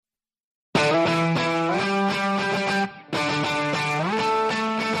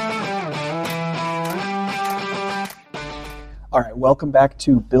All right, welcome back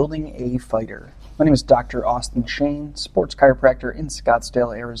to Building a Fighter. My name is Dr. Austin Shane, sports chiropractor in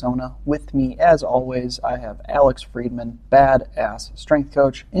Scottsdale, Arizona. With me, as always, I have Alex Friedman, badass strength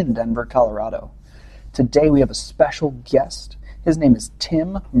coach in Denver, Colorado. Today we have a special guest. His name is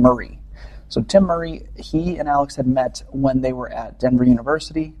Tim Murray. So Tim Murray, he and Alex had met when they were at Denver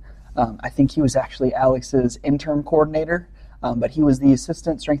University. I think he was actually Alex's intern coordinator. But he was the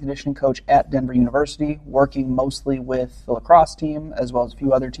assistant strength and conditioning coach at Denver University, working mostly with the lacrosse team as well as a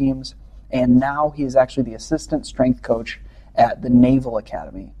few other teams. And now he is actually the assistant strength coach at the Naval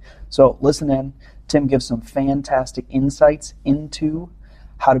Academy. So listen in. Tim gives some fantastic insights into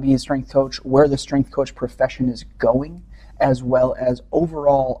how to be a strength coach, where the strength coach profession is going, as well as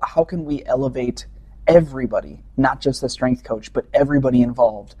overall, how can we elevate everybody, not just the strength coach, but everybody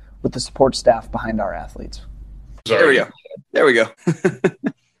involved with the support staff behind our athletes. Sorry. There we go.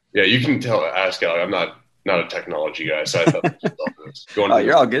 Yeah, you can ask Alex. I'm not a technology guy, so I thought going.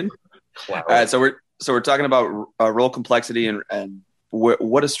 You're all good. Cloud. All right, so we're talking about role complexity and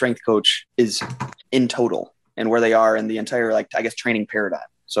what a strength coach is in total and where they are in the entire training paradigm.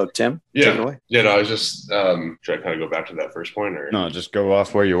 So Tim, take it away. Yeah, no, I was just should I kind of go back to that first point or no? Just go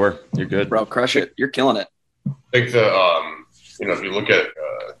off where you were. You're good, bro. Crush it. You're killing it. I think if you look at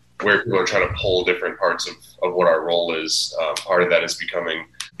where people are trying to pull different parts of what our role is, part of that is becoming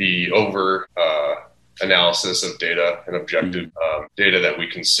the analysis of data and objective data that we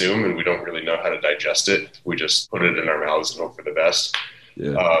consume, and we don't really know how to digest it. We just put it in our mouths and hope for the best.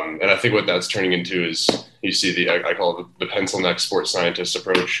 Yeah. And I think what that's turning into is you see I call it the pencil neck sports scientist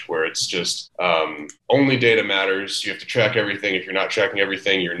approach, where it's just only data matters. You have to track everything. If you're not tracking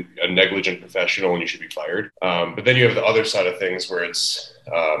everything, you're a negligent professional and you should be fired. But then you have the other side of things where it's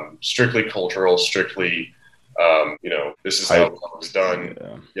strictly cultural, strictly, this is how it was done.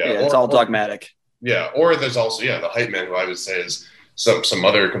 Yeah, it's all dogmatic. Yeah. Or there's also, the hype man, who I would say is some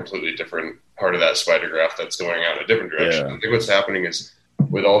other completely different part of that spider graph that's going out in a different direction. Yeah. I think what's happening is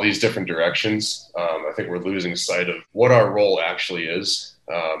with all these different directions, I think we're losing sight of what our role actually is.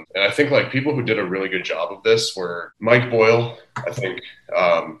 And I think people who did a really good job of this were Mike Boyle. I think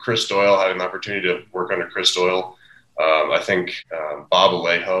Chris Doyle, had an opportunity to work under Chris Doyle. I think Bob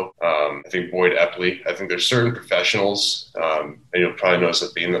Alejo. I think Boyd Epley. I think there's certain professionals, and you'll probably notice a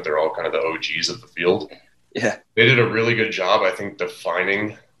theme that they're all kind of the OGs of the field. Yeah. They did a really good job, I think,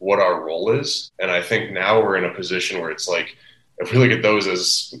 defining what our role is. And I think now we're in a position where it's if we look at those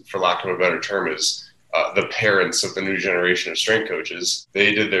as, for lack of a better term, is the parents of the new generation of strength coaches.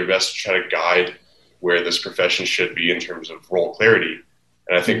 They did their best to try to guide where this profession should be in terms of role clarity.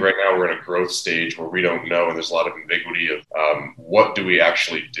 And I think right now we're in a growth stage where we don't know, and there's a lot of ambiguity of what do we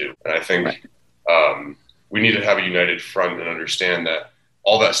actually do. And I think we need to have a united front and understand that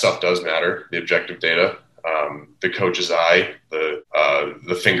all that stuff does matter, the objective data, the coach's eye,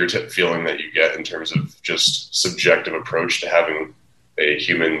 the fingertip feeling that you get in terms of just subjective approach to having a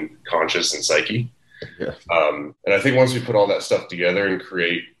human conscious and psyche. Yeah. And I think once we put all that stuff together and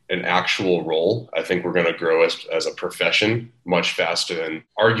create an actual role, I think we're going to grow as a profession much faster than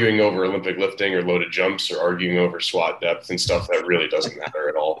arguing over Olympic lifting or loaded jumps or arguing over squat depth and stuff that really doesn't matter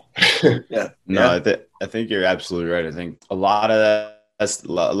at all. Yeah. No, I think you're absolutely right. I think a lot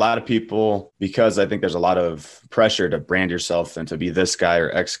of people, because I think there's a lot of pressure to brand yourself and to be this guy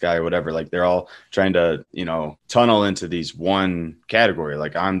or X guy or whatever, they're all trying to, tunnel into these one category.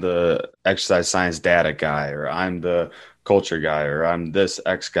 I'm the exercise science data guy, or I'm the culture guy, or I'm this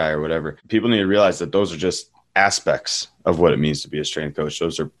X guy or whatever. People need to realize that those are just aspects of what it means to be a strength coach.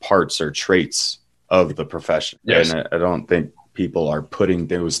 Those are parts or traits of the profession. Yes. And I don't think people are putting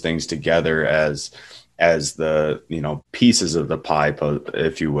those things together as the, pieces of the pie,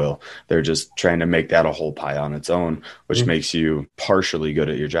 if you will. They're just trying to make that a whole pie on its own, which makes you partially good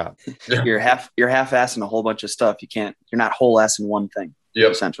at your job. You're half-assing a whole bunch of stuff. You're not whole-assing one thing. Yep.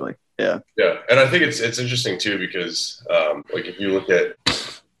 Essentially. Yeah. Yeah. And I think it's interesting too, because if you look at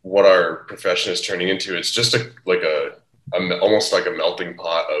what our profession is turning into, it's just almost like a melting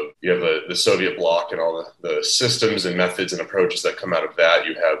pot of, you have the Soviet bloc and all the systems and methods and approaches that come out of that.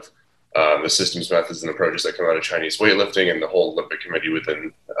 You have the systems, methods, and approaches that come out of Chinese weightlifting and the whole Olympic Committee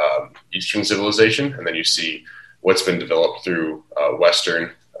within Eastern civilization. And then you see what's been developed through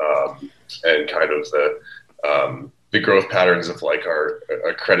Western and kind of the growth patterns of our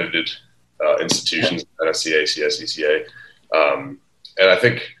accredited institutions, NSCA, CSCCA. And I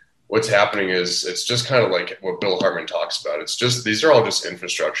think what's happening is it's just kind of like what Bill Hartman talks about. It's just, these are all just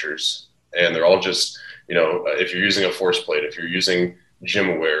infrastructures, and they're all just, if you're using a force plate, if you're using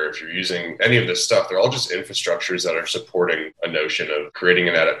GymAware, if you're using any of this stuff, they're all just infrastructures that are supporting a notion of creating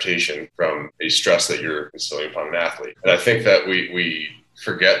an adaptation from a stress that you're instilling upon an athlete. And I think that we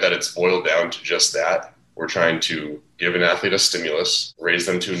forget that it's boiled down to just that. We're trying to give an athlete a stimulus, raise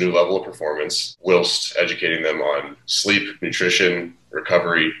them to a new level of performance, whilst educating them on sleep, nutrition,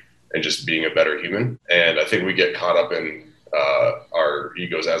 recovery, and just being a better human. And I think we get caught up in our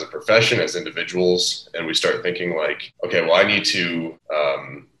egos as a profession, as individuals, and we start thinking like, okay, well, I need to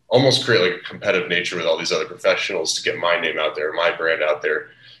almost create like a competitive nature with all these other professionals to get my name out there, my brand out there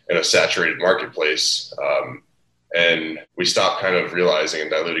in a saturated marketplace. And we stop kind of realizing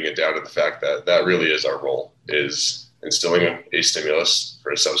and diluting it down to the fact that that really is our role, is instilling a stimulus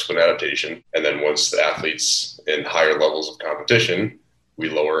for a subsequent adaptation. And then once the athlete's in higher levels of competition, we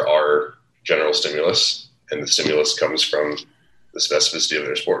lower our general stimulus, and the stimulus comes from the specificity of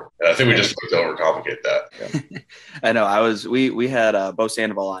their sport. And I think we just like to overcomplicate that. Yeah. I know. We had Bo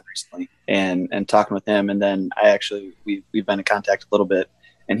Sandoval on recently and talking with him. And then we've been in contact a little bit,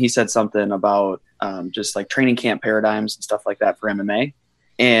 and he said something about just like training camp paradigms and stuff like that for MMA.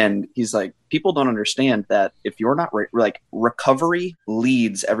 And he's like, people don't understand that if you're not recovery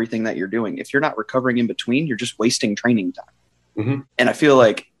leads everything that you're doing. If you're not recovering in between, you're just wasting training time. Mm-hmm. And I feel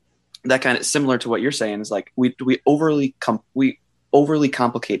like that kind of similar to what you're saying is like we overly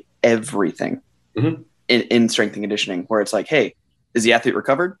complicate everything mm-hmm. in strength and conditioning, where it's like, hey, is the athlete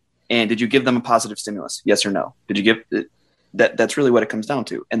recovered? And did you give them a positive stimulus? Yes or no? Did you give that? That's really what it comes down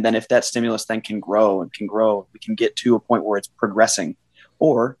to. And then if that stimulus then can grow, we can get to a point where it's progressing.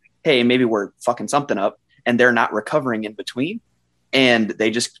 Or, hey, maybe we're fucking something up and they're not recovering in between, and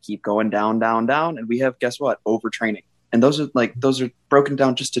they just keep going down, down, down. And we have, guess what? Overtraining. And those are broken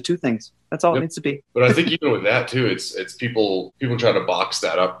down just to two things. That's all it needs to be. But I think even with that too, it's people try to box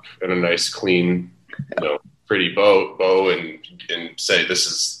that up in a nice, clean, pretty bow and say this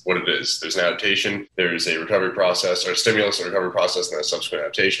is what it is. There's an adaptation, there's a recovery process, or a stimulus and recovery process, and then a subsequent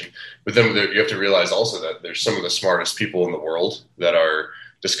adaptation. But then you have to realize also that there's some of the smartest people in the world that are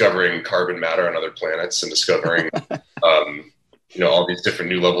discovering carbon matter on other planets and discovering all these different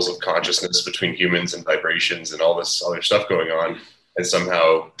new levels of consciousness between humans and vibrations and all this other stuff going on. And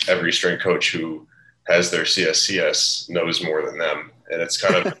somehow every strength coach who has their CSCS knows more than them. And it's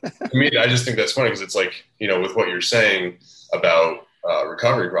kind of, to me, I just think that's funny because it's like, with what you're saying about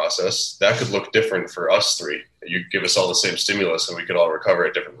recovery process, that could look different for us three. You give us all the same stimulus and we could all recover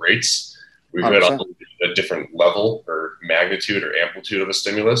at different rates. We could all a different level or magnitude or amplitude of a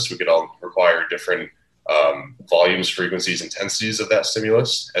stimulus. We could all require different volumes, frequencies, intensities of that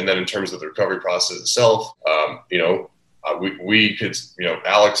stimulus. And then in terms of the recovery process itself, we could,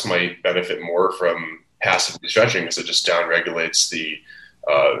 Alex might benefit more from passively stretching because it just downregulates the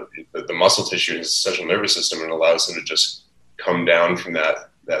muscle tissue in his central nervous system and allows him to just come down from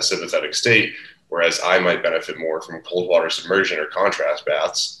that sympathetic state. Whereas I might benefit more from cold water submersion or contrast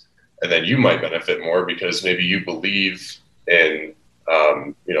baths. And then you might benefit more because maybe you believe in,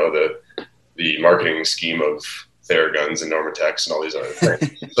 the marketing scheme of Theraguns and Normatex and all these other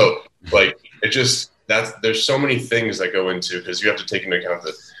things. So there's so many things that go into, because you have to take into account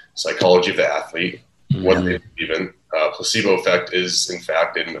the psychology of the athlete, what they believe in. Placebo effect is in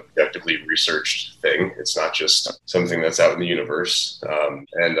fact an objectively researched thing. It's not just something that's out in the universe.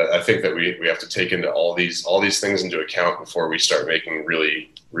 And I think that we have to take into all these things into account before we start making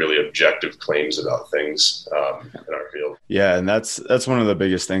really, really objective claims about things in our field. Yeah. And that's one of the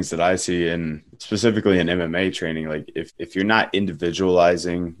biggest things that I see specifically in MMA training. Like if you're not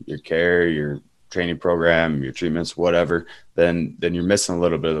individualizing your care, your training program, your treatments, whatever, then you're missing a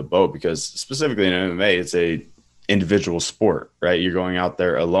little bit of the boat, because specifically in MMA, it's a individual sport, right? You're going out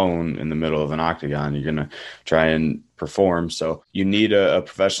there alone in the middle of an octagon. You're going to try and perform. So you need a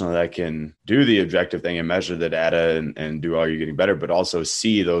professional that can do the objective thing and measure the data and do all you're getting better, but also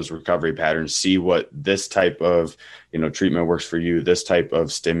see those recovery patterns, see what this type of, treatment works for you. This type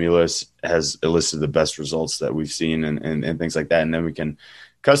of stimulus has elicited the best results that we've seen and things like that. And then we can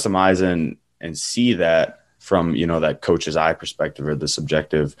customize and see that from, that coach's eye perspective or the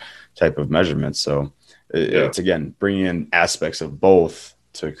subjective type of measurement. So it's, again, bringing in aspects of both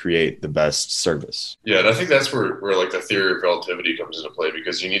to create the best service. Yeah, and I think that's where like the theory of relativity comes into play,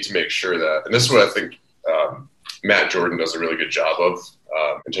 because you need to make sure that, and this is what I think Matt Jordan does a really good job of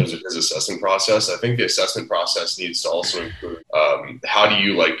in terms of his assessment process. I think the assessment process needs to also include how do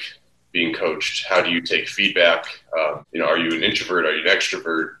you like being coached? How do you take feedback? Are you an introvert? Are you an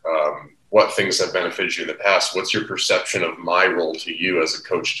extrovert? What things have benefited you in the past? What's your perception of my role to you as a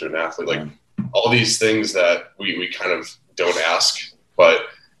coach to an athlete? Like all these things that we kind of don't ask. But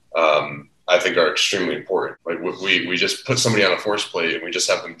I think are extremely important. Like we just put somebody on a force plate and we just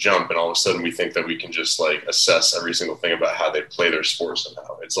have them jump, and all of a sudden we think that we can just like assess every single thing about how they play their sport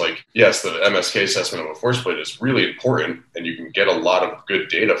somehow. It's like, yes, the MSK assessment of a force plate is really important and you can get a lot of good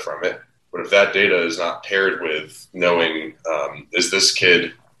data from it. But if that data is not paired with knowing, is this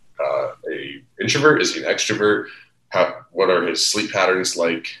kid a introvert? Is he an extrovert? What are his sleep patterns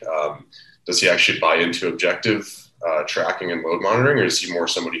like? Does he actually buy into objective tracking and load monitoring, or is he more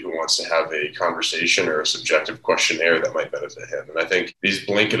somebody who wants to have a conversation or a subjective questionnaire that might benefit him? And I think these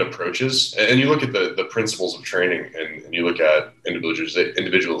blanket approaches, and you look at the principles of training, and you look at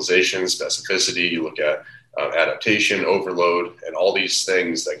individualization, specificity, you look at adaptation, overload, and all these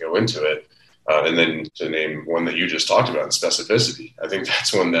things that go into it. And then to name one that you just talked about, specificity, I think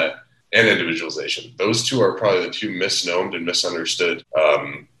that's one that, and individualization, those two are probably the two misnomed and misunderstood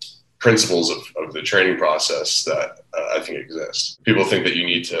principles of the training process that I think exist. People think that you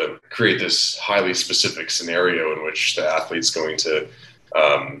need to create this highly specific scenario in which the athlete's going to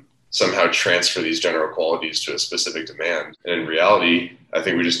somehow transfer these general qualities to a specific demand. And in reality, I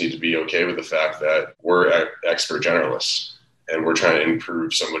think we just need to be okay with the fact that we're expert generalists and we're trying to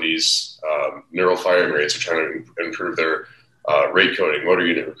improve somebody's neural firing rates. We're trying to improve their rate coding, motor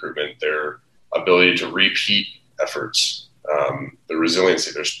unit recruitment, their ability to repeat efforts, their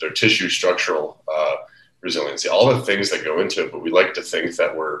resiliency, their tissue structural resiliency, all the things that go into it. But we like to think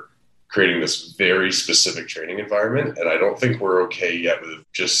that we're creating this very specific training environment. And I don't think we're okay yet with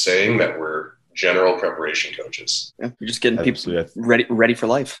just saying that we're general preparation coaches. Yeah, you're just getting people ready for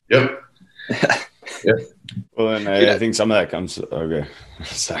life. Yep. Yeah. Well, and I think some of that comes, okay,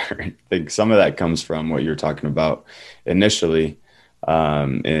 sorry. I think some of that comes from what you're talking about initially,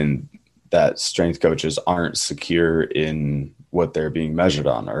 in that strength coaches aren't secure in what they're being measured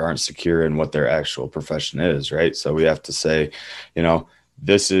on, or aren't secure in what their actual profession is, right? So we have to say,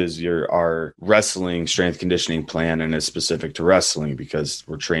 this is our wrestling strength conditioning plan, and it's specific to wrestling because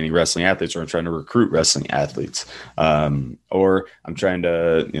we're training wrestling athletes, or I'm trying to recruit wrestling athletes, or I'm trying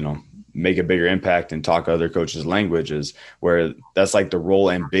to, make a bigger impact and talk other coaches' languages, where that's like the role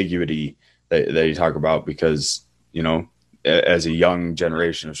ambiguity that you talk about, because, as a young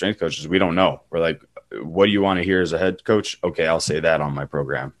generation of strength coaches, we don't know. We're like, what do you want to hear as a head coach? Okay, I'll say that on my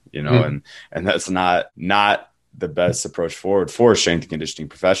program, and that's not the best approach forward for a strength and conditioning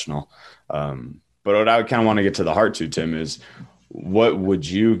professional. But what I would kind of want to get to the heart to, Tim, is what would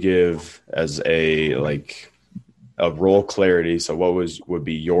you give as a role clarity? So what would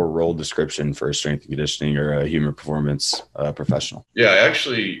be your role description for a strength and conditioning or a human performance professional? Yeah, I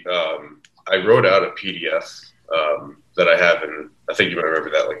actually, I wrote out a PDF that I have, and I think you might remember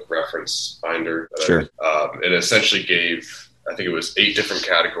that reference binder. Sure. It essentially gave, I think it was 8 different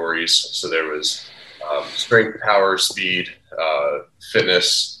categories. So there was strength, power, speed,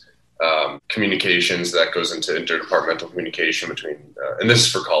 fitness, communications. That goes into interdepartmental communication between, and this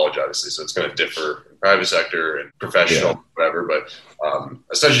is for college, obviously, so it's going to differ in private sector and professional, whatever. But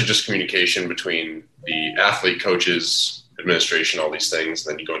essentially just communication between the athlete, coaches, administration, all these things.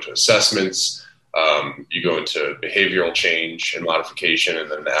 And then you go into assessments, you go into behavioral change and modification, and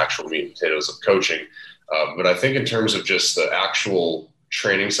then the actual meat and potatoes of coaching. But I think in terms of just the actual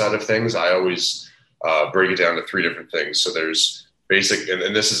training side of things, I always break it down to 3 different things. So there's basic,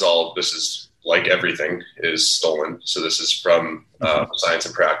 and this is like everything is stolen. So this is from Science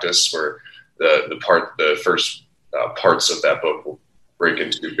and Practice, where the first parts of that book will break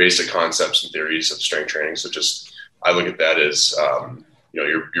into basic concepts and theories of strength training. So just, I look at that as,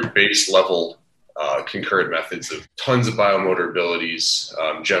 your base level concurrent methods of tons of biomotor abilities,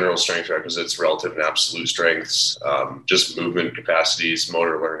 general strength requisites, relative and absolute strengths, just movement capacities,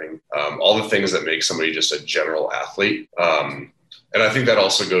 motor learning, all the things that make somebody just a general athlete. And I think that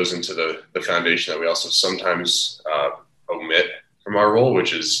also goes into the foundation that we also sometimes omit from our role,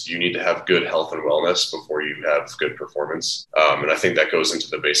 which is you need to have good health and wellness before you have good performance. And I think that goes into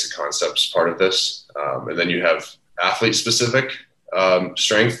the basic concepts part of this. And then you have athlete specific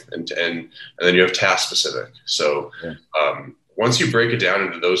strength, and then you have task specific. So once you break it down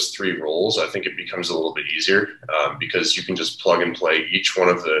into those 3 roles, I think it becomes a little bit easier because you can just plug and play each one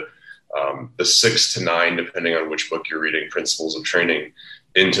of the 6 to 9, depending on which book you're reading, principles of training,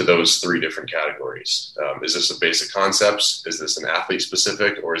 into those 3 different categories. Is this a basic concepts? Is this an athlete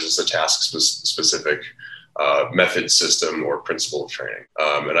specific? Or is this a task specific method, system, or principle of training?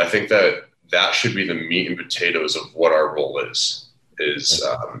 And I think that should be the meat and potatoes of what our role is,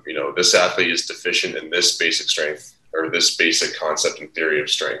 this athlete is deficient in this basic strength, or this basic concept and theory of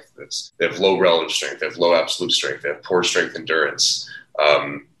strength. They have low relative strength, they have low absolute strength, they have poor strength endurance.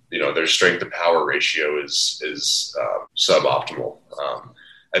 Their strength to power ratio is suboptimal.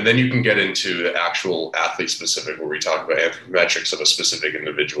 And then you can get into the actual athlete specific, where we talk about anthropometrics of a specific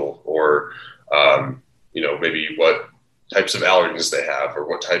individual, or, maybe what types of allergens they have, or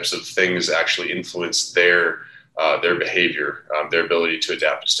what types of things actually influence their behavior, their ability to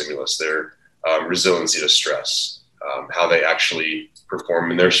adapt to stimulus, their resiliency to stress, how they actually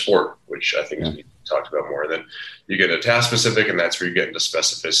perform in their sport, which I think we talked about more. And then you get into task specific, and that's where you get into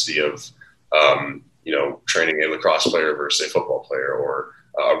specificity of, training a lacrosse player versus a football player, or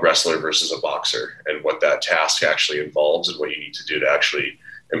a wrestler versus a boxer, and what that task actually involves and what you need to do to actually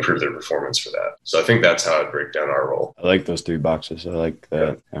improve their performance for that. So I think that's how I'd break down our role. I like those 3 boxes. I like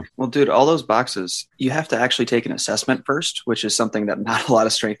that. Yeah. Well, dude, all those boxes, you have to actually take an assessment first, which is something that not a lot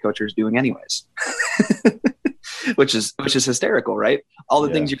of strength coaches are doing anyways. which is hysterical, right? All the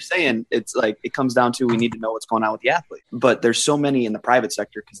things you're saying, it's like, it comes down to, we need to know what's going on with the athlete. But there's so many in the private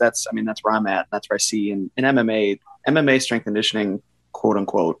sector, because that's where I'm at. That's where I see in MMA strength conditioning, quote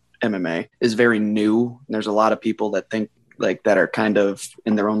unquote, MMA is very new. And there's a lot of people that think like that are kind of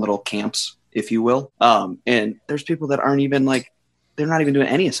in their own little camps, if you will. And there's people that aren't even they're not even doing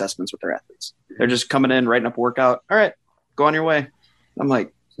any assessments with their athletes. They're just coming in, writing up a workout. All right, go on your way. I'm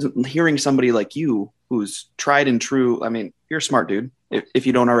like, hearing somebody like you, who's tried and true. I mean, you're a smart dude. If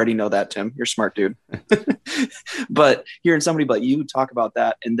you don't already know that, Tim, you're a smart dude. But hearing somebody like you talk about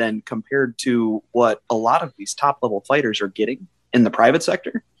that, and then compared to what a lot of these top level fighters are getting in the private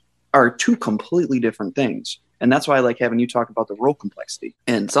sector, are 2 completely different things. And that's why I like having you talk about the role complexity.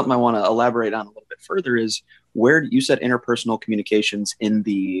 And something I want to elaborate on a little bit further is, where you said interpersonal communications in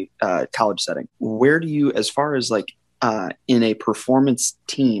the college setting. Where do you, as far as in a performance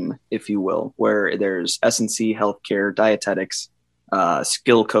team, if you will, where there's S&C, healthcare, dietetics,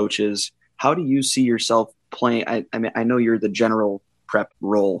 skill coaches, how do you see yourself playing? I mean, I know you're the general prep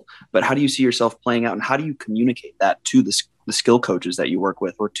role, but how do you see yourself playing out, and how do you communicate that to the skill coaches that you work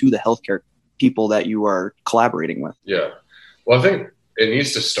with, or to the healthcare people that you are collaborating with? Yeah. Well, I think it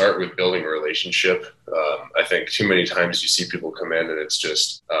needs to start with building a relationship. I think too many times you see people come in and it's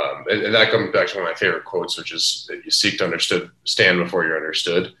just, and that comes back to one of my favorite quotes, which is that you seek to understand before you're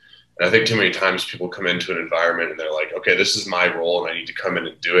understood. And I think too many times people come into an environment and they're like, okay, this is my role and I need to come in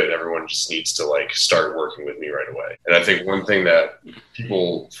and do it. And everyone just needs to start working with me right away. And I think one thing that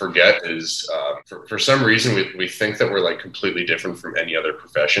people forget is for some reason, we think that we're completely different from any other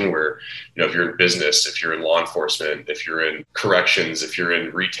profession, where, if you're in business, if you're in law enforcement, if you're in corrections, if you're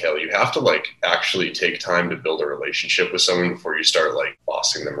in retail, you have to actually take time to build a relationship with someone before you start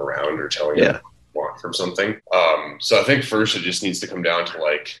bossing them around or telling them want from something. So I think first it just needs to come down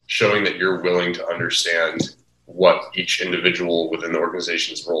to showing that you're willing to understand what each individual within the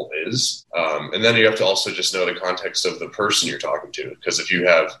organization's role is. And then you have to also just know the context of the person you're talking to. Because if you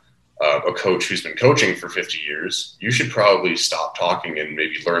have a coach who's been coaching for 50 years, you should probably stop talking and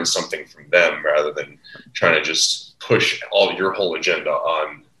maybe learn something from them, rather than trying to just push all your whole agenda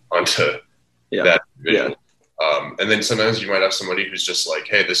onto that individual. And then sometimes you might have somebody who's just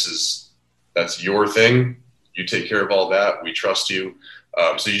hey, that's your thing. You take care of all that. We trust you.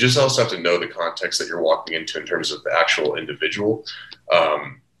 So you just also have to know the context that you're walking into in terms of the actual individual.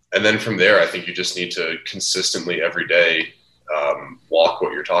 And then from there, I think you just need to consistently every day walk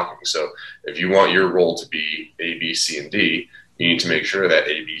what you're talking. So if you want your role to be A, B, C, and D, you need to make sure that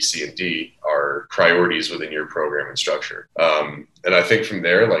A, B, C, and D are priorities within your program and structure. And I think from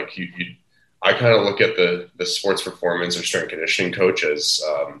there, I kind of look at the sports performance or strength conditioning coach as,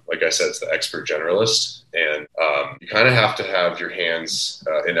 like I said, it's the expert generalist. And you kind of have to have your hands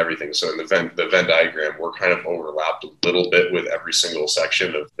in everything. So in the Venn diagram, we're kind of overlapped a little bit with every single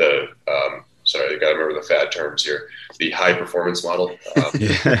section of the, sorry, I got to remember the fad terms here, the high performance model.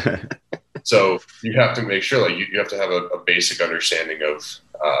 So you have to make sure you have to have a basic understanding of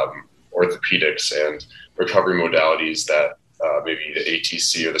orthopedics and recovery modalities that maybe the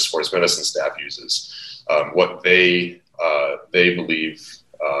ATC or the sports medicine staff uses, what they believe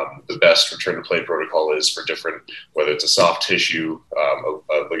the best return to play protocol is for different, whether it's a soft tissue,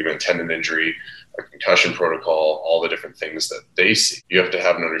 a ligament tendon injury, a concussion protocol, all the different things that they see. You have to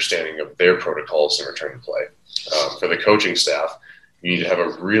have an understanding of their protocols in return to play. For the coaching staff, you need to have a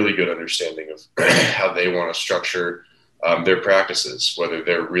really good understanding of how they want to structure their practices, whether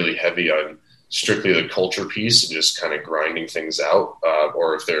they're really heavy on strictly the culture piece and just kind of grinding things out,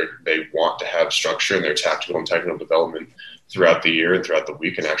 or if they want to have structure in their tactical and technical development throughout the year and throughout the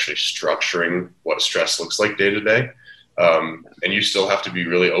week, and actually structuring what stress looks like day to day. And you still have to be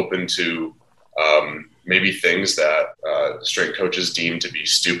really open to maybe things that strength coaches deem to be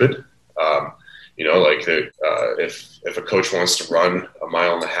stupid. If a coach wants to run a 1.5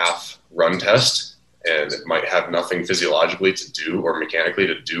 mile run test and it might have nothing physiologically to do or mechanically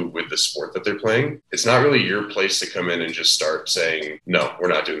to do with the sport that they're playing, it's not really your place to come in and just start saying, no, we're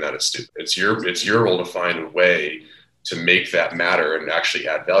not doing that. It's stupid. It's your role to find a way to make that matter and actually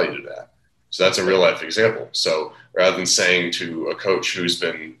add value to that. So that's a real life example. So rather than saying to a coach who's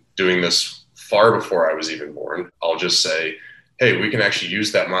been doing this far before I was even born, I'll just say, hey, we can actually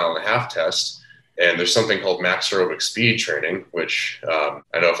use that 1.5 mile test. And there's something called max aerobic speed training, which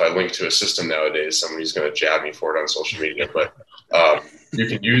I know if I link to a system nowadays, somebody's going to jab me for it on social media. But you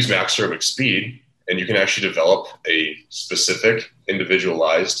can use max aerobic speed, and you can actually develop a specific,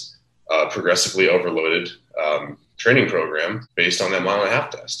 individualized, progressively overloaded training program based on that 1.5 mile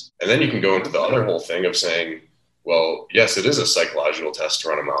test. And then you can go into the other whole thing of saying, well, yes, it is a psychological test to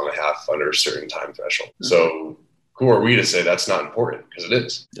run 1.5 miles under a certain time threshold. Mm-hmm. So who are we to say that's not important? Because it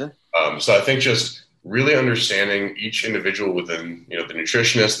is. Yeah. So I think just really understanding each individual within, the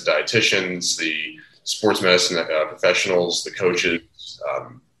nutritionists, the dietitians, the sports medicine professionals, the coaches,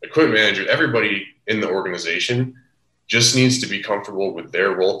 equipment managers, everybody in the organization just needs to be comfortable with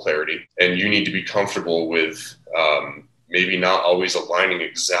their role clarity. And you need to be comfortable with maybe not always aligning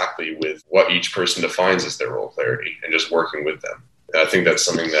exactly with what each person defines as their role clarity and just working with them. And I think that's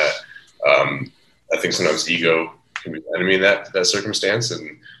something that I think sometimes ego can be the enemy in that circumstance.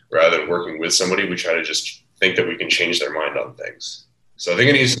 And rather than working with somebody, we try to just think that we can change their mind on things. So I think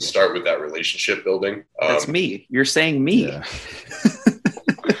it needs to start with that relationship building. That's me. You're saying me. Yeah.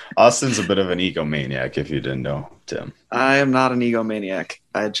 Austin's a bit of an egomaniac, if you didn't know, Tim. I am not an egomaniac.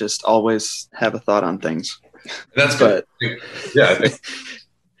 I just always have a thought on things. That's good. Yeah, I think.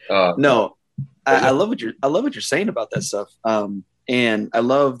 No, I love what you're saying about that stuff. And I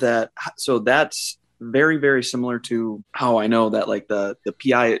love that. So that's very, very similar to how I know that like the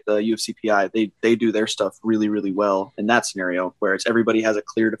PI, the UFC PI, they do their stuff really, really well in that scenario where it's everybody has a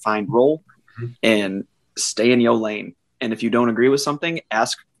clear defined role and stay in your lane. And if you don't agree with something,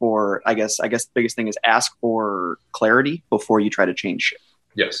 ask for, I guess the biggest thing is ask for clarity before you try to change shit.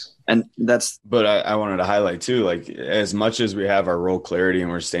 Yes. And that's, but I wanted to highlight too, like as much as we have our role clarity and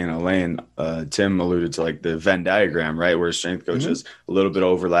we're staying in a lane, Tim alluded to like the Venn diagram, right? Where strength coach is a little bit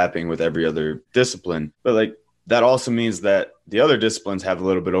overlapping with every other discipline, but like that also means that the other disciplines have a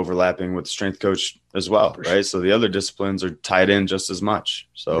little bit overlapping with strength coach as well. Right. So the other disciplines are tied in just as much.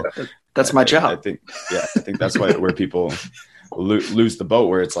 So that's my job. I think that's where people lose the boat,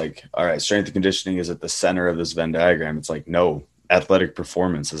 where it's like, all right, strength and conditioning is at the center of this Venn diagram. It's like, no, athletic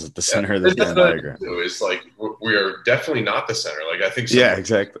performance is at the center of this Venn diagram. It's like we are definitely not the center. Like I think. Yeah,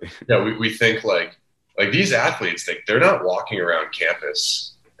 exactly. Yeah, we think like these athletes, they're not walking around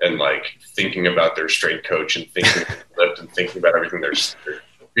campus and like thinking about their strength coach and thinking lift and thinking about everything they're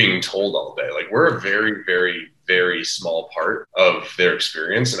being told all day. Like we're a very, very, very small part of their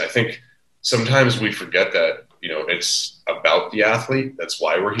experience, and I think sometimes we forget that it's about the athlete. That's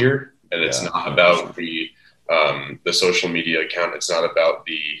why we're here, and it's not about the social media account. It's not about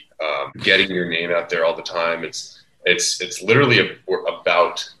the getting your name out there all the time. It's literally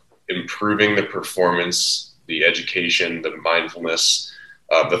about improving the performance, the education, the mindfulness,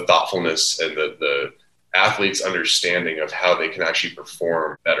 the thoughtfulness, and the athlete's understanding of how they can actually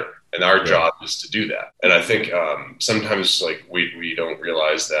perform better. And our job is to do that. And I think sometimes like we don't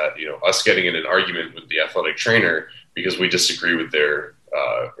realize that, us getting in an argument with the athletic trainer because we disagree with their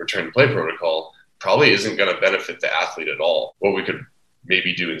return to play protocol probably isn't going to benefit the athlete at all. What we could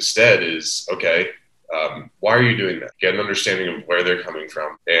maybe do instead is, okay, why are you doing that? Get an understanding of where they're coming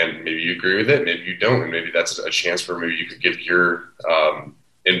from. And maybe you agree with it, maybe you don't. And maybe that's a chance where maybe you could give your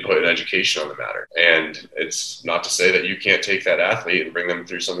input and education on the matter. And it's not to say that you can't take that athlete and bring them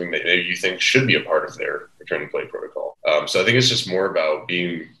through something that maybe you think should be a part of their return to play protocol. So I think it's just more about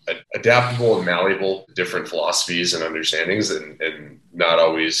being adaptable and malleable to different philosophies and understandings, and not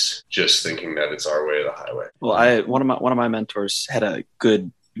always just thinking that it's our way or the highway. Well, one of my mentors had a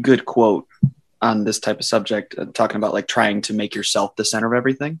good quote on this type of subject, talking about like trying to make yourself the center of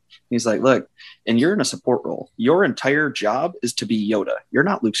everything. He's like, look, and you're in a support role. Your entire job is to be Yoda. You're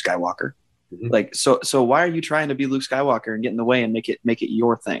not Luke Skywalker. Mm-hmm. Like, so why are you trying to be Luke Skywalker and get in the way and make it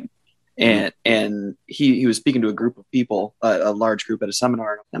your thing? And he was speaking to a group of people, a large group at a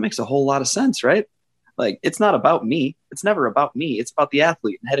seminar. That makes a whole lot of sense, right? Like, it's not about me. It's never about me. It's about the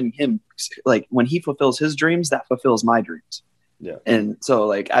athlete and heading him. Like when he fulfills his dreams, that fulfills my dreams. Yeah. And so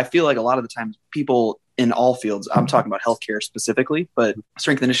like, I feel like a lot of the times people in all fields, I'm talking about healthcare specifically, but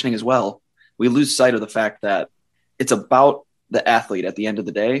strength and conditioning as well, we lose sight of the fact that it's about the athlete at the end of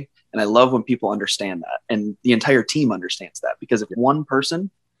the day. And I love when people understand that, and the entire team understands that, because if one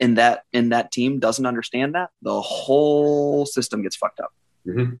person in that team doesn't understand that, the whole system gets fucked up.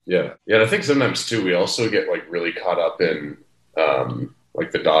 Yeah. Yeah. And I think sometimes too, we also get like really caught up in,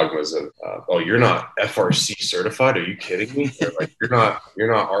 like the dogmas of, oh, you're not FRC certified. Are you kidding me? Or like, you're not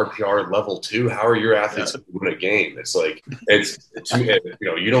RPR level 2. How are your athletes going to win a game? It's like, it's to me,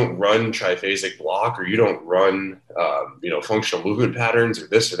 you don't run triphasic block, or you don't run, functional movement patterns or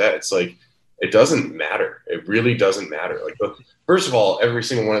this or that. It's like, it doesn't matter. It really doesn't matter. Like, first of all, every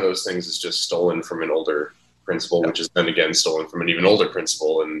single one of those things is just stolen from an older principle, which is then again stolen from an even older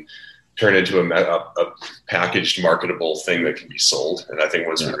principle and turned into a packaged, marketable thing that can be sold. And I think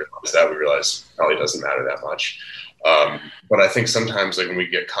once we realize that, we realize it probably doesn't matter that much. But I think sometimes like when we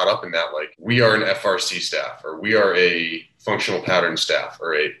get caught up in that, like we are an FRC staff, or we are a functional pattern staff,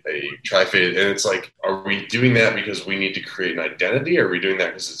 or a triphase, and it's like, are we doing that because we need to create an identity, or are we doing that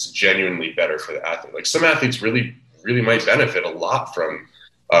because it's genuinely better for the athlete? Like some athletes really, really might benefit a lot from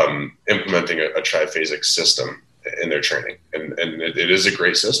implementing a triphasic system in their training, and it is a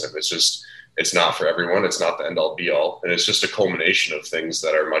great system. It's just, it's not for everyone. It's not the end all be all, and it's just a culmination of things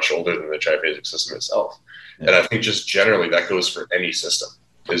that are much older than the triphasic system itself. Yeah. And I think just generally that goes for any system.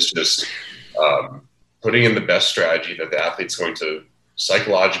 Is just putting in the best strategy that the athlete's going to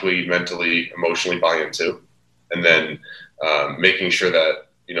psychologically, mentally, emotionally buy into, and then making sure that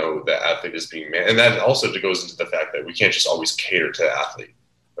the athlete is being and that also goes into the fact that we can't just always cater to the athlete.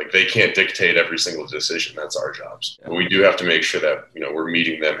 Like they can't dictate every single decision. That's our jobs. But we do have to make sure that, we're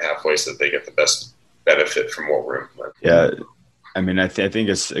meeting them halfway so that they get the best benefit from what we're implementing. Yeah. I mean, I think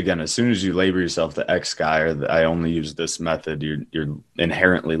it's, again, as soon as you label yourself the X guy, or I only use this method, you're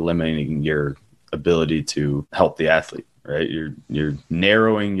inherently limiting your ability to help the athlete, right? You're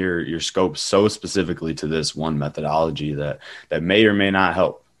narrowing your scope so specifically to this one methodology that may or may not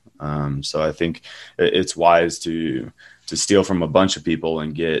help. So I think it's wise to steal from a bunch of people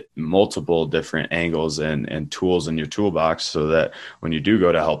and get multiple different angles and tools in your toolbox, so that when you do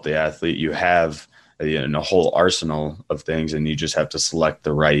go to help the athlete, you have a whole arsenal of things, and you just have to select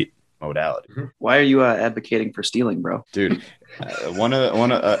the right modality. Why are you advocating for stealing, bro? Dude,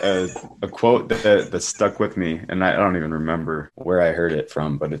 a quote that stuck with me, and I don't even remember where I heard it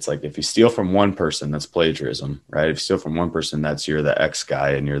from, but it's like, if you steal from one person, that's plagiarism, right? If you steal from one person, that's you're the X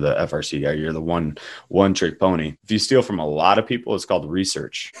guy and you're the FRC guy. You're the one trick pony. If you steal from a lot of people, it's called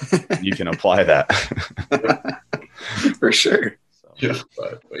research. You can apply that. For sure. Yeah,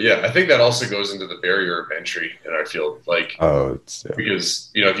 but yeah, I think that also goes into the barrier of entry in our field. Like,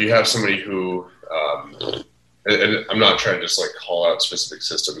 because if you have somebody who, and I'm not trying to just like call out specific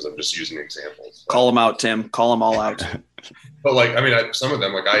systems. I'm just using examples. Call them out, Tim. Call them all out. But like, I mean, some of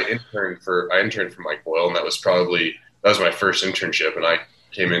them, like I interned for Mike Boyle, and that was my first internship, and I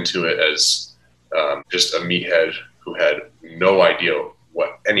came into it as just a meathead who had no idea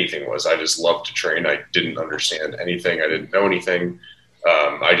what anything was. I just loved to train. I didn't understand anything. I didn't know anything.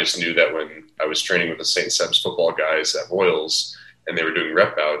 I just knew that when I was training with the St. Seb's football guys at Royals and they were doing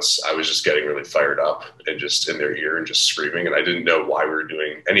rep bouts, I was just getting really fired up and just in their ear and just screaming. And I didn't know why we were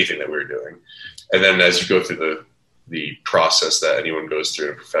doing anything that we were doing. And then as you go through the process that anyone goes through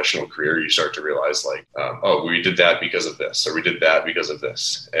in a professional career, you start to realize like, oh, we did that because of this, or we did that because of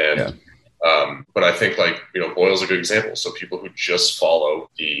this. And but I think like, Boyle's a good example. So people who just follow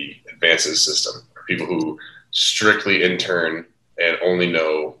the advances system, or people who strictly intern and only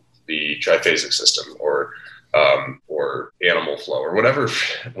know the triphasic system, or animal flow, or whatever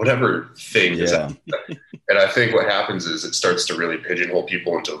thing is. And I think what happens is it starts to really pigeonhole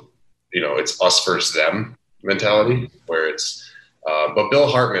people into, it's us versus them mentality, where it's, but Bill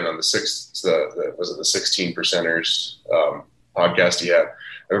Hartman on the 16 percenters podcast he had,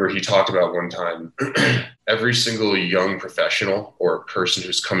 I remember he talked about one time, every single young professional or person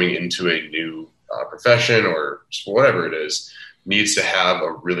who's coming into a new profession or whatever it is needs to have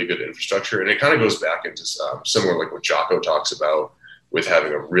a really good infrastructure. And it kind of goes back into similar like what Jocko talks about with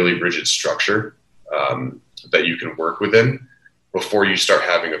having a really rigid structure that you can work within before you start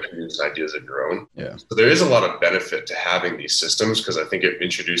having opinions and ideas of your own. Yeah. So there is a lot of benefit to having these systems, because I think it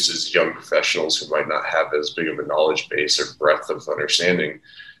introduces young professionals who might not have as big of a knowledge base or breadth of understanding.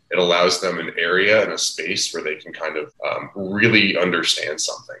 It allows them an area and a space where they can kind of really understand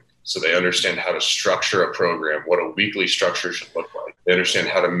something. So they understand how to structure a program, what a weekly structure should look like. They understand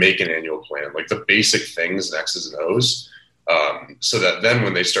how to make an annual plan, like the basic things, X's and O's, so that then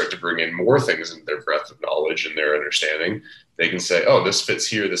when they start to bring in more things in their breadth of knowledge and their understanding, they can say, oh, this fits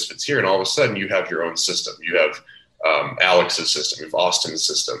here, and all of a sudden you have your own system. You have Alex's system, you have Austin's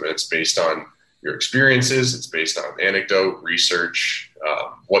system, and it's based on your experiences, it's based on anecdote, research,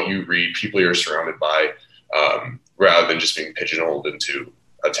 what you read, people you're surrounded by, rather than just being pigeonholed into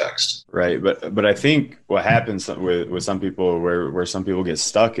a text. Right. But I think what happens with some people where some people get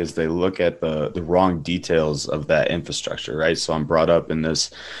stuck is they look at the wrong details of that infrastructure. Right. So I'm brought up in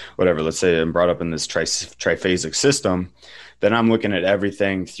this, whatever, let's say I'm brought up in this triphasic system. Then I'm looking at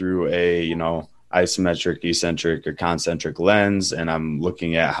everything through a, isometric, eccentric, or concentric lens. And I'm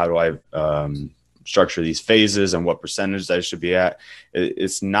looking at how do I structure these phases and what percentage I should be at.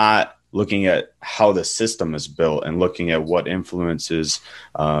 It's not looking at how the system is built and looking at what influences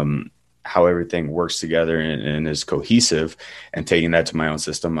how everything works together and is cohesive, and taking that to my own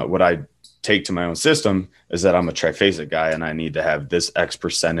system. What I take to my own system is that I'm a triphasic guy and I need to have this X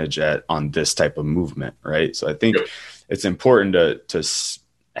percentage on this type of movement. Right. So I think it's important to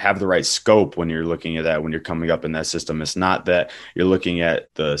have the right scope when you're looking at that, when you're coming up in that system. It's not that you're looking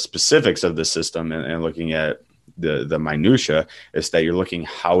at the specifics of the system and looking at the minutia. It's that you're looking,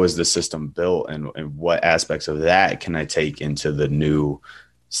 how is the system built and what aspects of that can I take into the new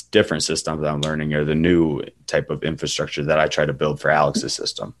different systems that I'm learning, or the new type of infrastructure that I try to build for Alex's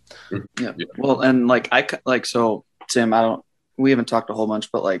system. Yeah. Well, and so Tim, we haven't talked a whole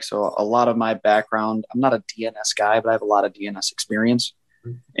bunch, but so a lot of my background, I'm not a DNS guy, but I have a lot of DNS experience.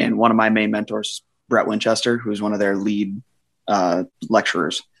 And one of my main mentors, Brett Winchester, who's one of their lead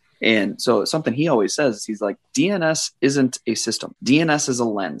lecturers. And so something he always says, he's like, DNS isn't a system. DNS is a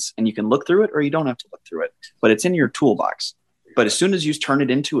lens, and you can look through it or you don't have to look through it, but it's in your toolbox. But as soon as you turn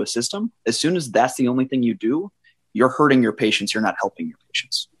it into a system, as soon as that's the only thing you do, you're hurting your patients. You're not helping your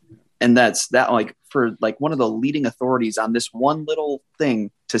patients. And that's for one of the leading authorities on this one little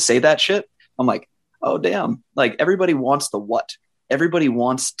thing to say that shit. I'm like, oh, damn. Everybody wants the what. Everybody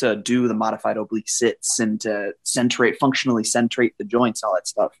wants to do the modified oblique sits and to functionally centrate the joints, all that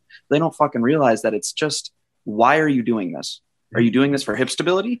stuff. They don't fucking realize that it's just, why are you doing this? Are you doing this for hip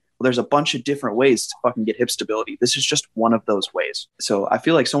stability? Well, there's a bunch of different ways to fucking get hip stability. This is just one of those ways. So I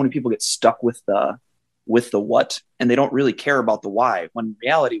feel like so many people get stuck with the what, and they don't really care about the why. When in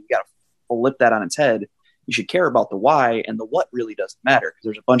reality, we got to flip that on its head. You should care about the why, and the what really doesn't matter, because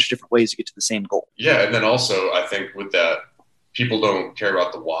there's a bunch of different ways to get to the same goal. Yeah. And then also, I think with that, people don't care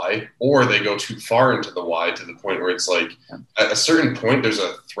about the why, or they go too far into the why to the point where it's like, at a certain point, there's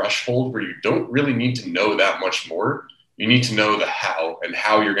a threshold where you don't really need to know that much more. You need to know the how, and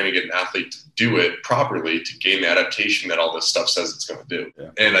how you're going to get an athlete to do it properly to gain the adaptation that all this stuff says it's going to do. Yeah.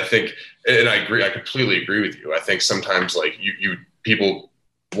 And I think, and I agree, I completely agree with you. I think sometimes you people,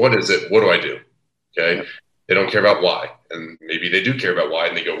 what is it? What do I do? Okay. Yeah. They don't care about why. And maybe they do care about why,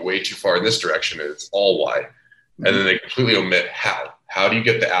 and they go way too far in this direction, and it's all why. Mm-hmm. And then they completely omit how. How do you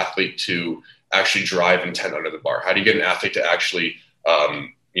get the athlete to actually drive intent under the bar? How do you get an athlete to actually,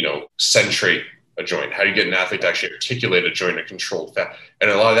 centrate a joint? How do you get an athlete to actually articulate a joint in a controlled fashion? And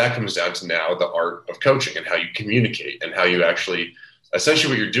a lot of that comes down to now the art of coaching and how you communicate and how you actually,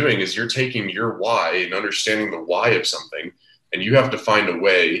 essentially what you're doing is you're taking your why and understanding the why of something, and you have to find a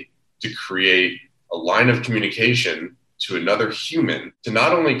way to create a line of communication to another human to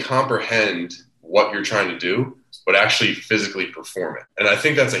not only comprehend what you're trying to do, but actually physically perform it. And I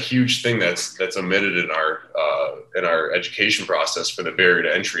think that's a huge thing that's omitted in our education process for the barrier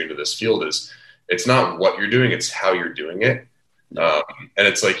to entry into this field. Is it's not what you're doing, it's how you're doing it. And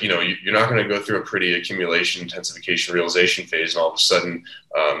it's like, you're not going to go through a pretty accumulation, intensification, realization phase, and all of a sudden,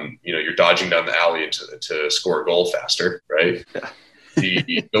 you're dodging down the alley to score a goal faster, right?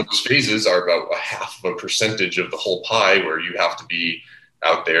 Yeah. Those phases are about 0.5% of the whole pie, where you have to be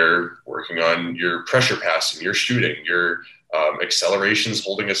out there working on your pressure passing, your shooting, your accelerations,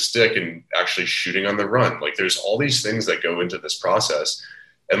 holding a stick, and actually shooting on the run. Like, there's all these things that go into this process.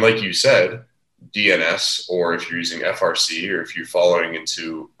 And like you said, DNS, or if you're using FRC, or if you're following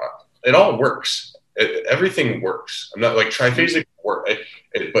into, it all works. Everything works. I'm not like triphasic work,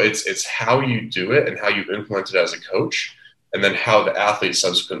 but it's how you do it and how you implement it as a coach, and then how the athlete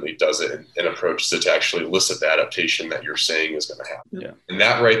subsequently does it and approaches it to actually elicit the adaptation that you're saying is going to happen. Yeah. And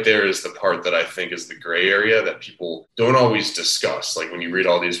that right there is the part that I think is the gray area that people don't always discuss. Like when you read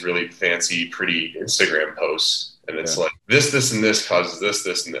all these really fancy, pretty Instagram posts, and it's like this, and this causes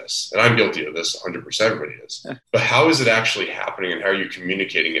this, and this. And I'm guilty of this 100%, everybody is. Yeah. But how is it actually happening, and how are you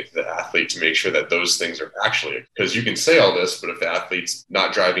communicating it to the athlete to make sure that those things are actually, because you can say all this, but if the athlete's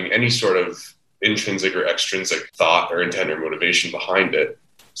not driving any sort of intrinsic or extrinsic thought or intent or motivation behind it,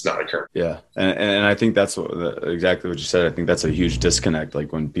 it's not occurring. Yeah. And I think that's exactly what you said. I think that's a huge disconnect.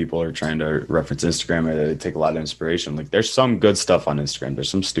 Like when people are trying to reference Instagram, they take a lot of inspiration. Like there's some good stuff on Instagram. There's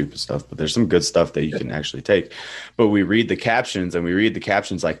some stupid stuff, but there's some good stuff that you can actually take. But we read the captions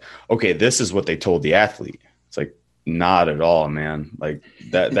like, okay, this is what they told the athlete. It's like, not at all, man. Like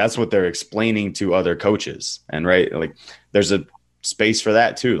that's what they're explaining to other coaches. And right. Like there's a space for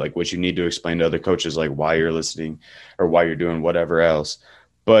that too, like what you need to explain to other coaches, like why you're listening or why you're doing whatever else.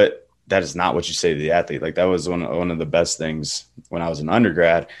 But that is not what you say to the athlete. Like that was one of the best things when I was an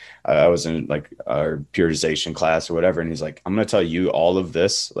undergrad. I was in like our periodization class or whatever. And he's like, I'm going to tell you all of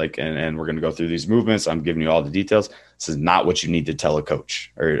this, like, and we're going to go through these movements. I'm giving you all the details. This is not what you need to tell a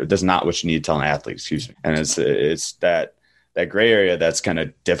coach, or this is not what you need to tell an athlete, excuse me. And it's that gray area that's kind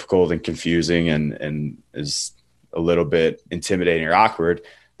of difficult and confusing and is a little bit intimidating or awkward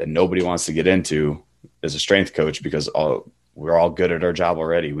that nobody wants to get into as a strength coach, because we're all good at our job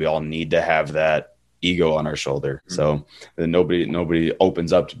already. We all need to have that ego on our shoulder. Mm-hmm. So then nobody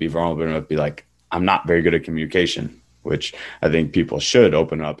opens up to be vulnerable and be like, I'm not very good at communication, which I think people should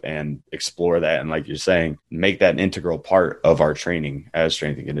open up and explore that. And like you're saying, make that an integral part of our training as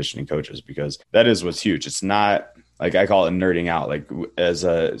strength and conditioning coaches, because that is what's huge. It's not like, I call it nerding out. Like as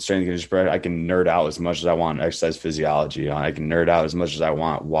a strength and conditioning, I can nerd out as much as I want exercise physiology. I can nerd out as much as I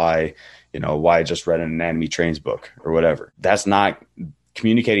want why I just read an anatomy trains book or whatever. That's not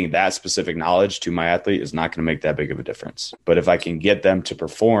communicating that specific knowledge to my athlete is not going to make that big of a difference. But if I can get them to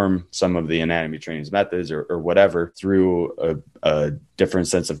perform some of the anatomy trains methods or whatever through a different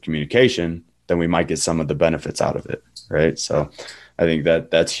sense of communication, then we might get some of the benefits out of it. Right. So I think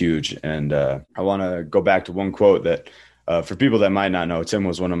that's huge. And I want to go back to one quote that for people that might not know, Tim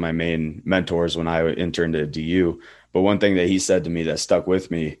was one of my main mentors when I interned at DU. But one thing that he said to me that stuck with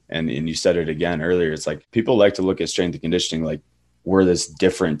me, and you said it again earlier, it's like people like to look at strength and conditioning like we're this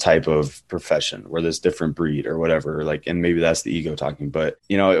different type of profession, we're this different breed or whatever, like, and maybe that's the ego talking. But,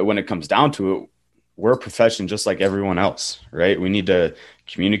 when it comes down to it, we're a profession just like everyone else, right? We need to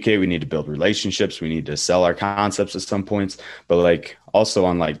communicate. We need to build relationships. We need to sell our concepts at some points. But like also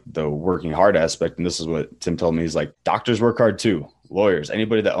on like the working hard aspect, and this is what Tim told me, he's like, doctors work hard too. Lawyers,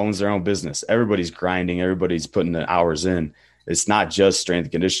 anybody that owns their own business, everybody's grinding, everybody's putting the hours in. It's not just strength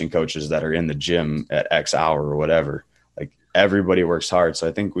and conditioning coaches that are in the gym at X hour or whatever. Like everybody works hard. So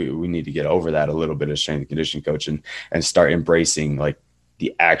I think we need to get over that a little bit as strength and conditioning coach and start embracing like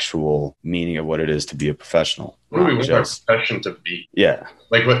the actual meaning of what it is to be a professional. What do we want our profession to be? Yeah.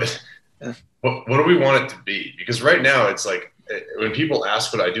 Like what do we want it to be? Because right now it's like when people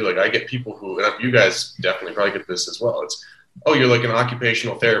ask what I do, like I get people who, and you guys definitely probably get this as well. It's, oh, you're like an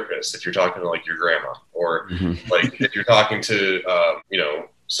occupational therapist if you're talking to like your grandma, or like if you're talking to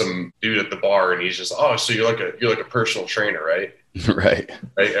some dude at the bar and he's just, oh, so you're like a personal trainer, right? Right.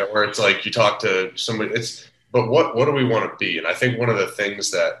 Where it's like you talk to somebody. But what do we want to be? And I think one of the things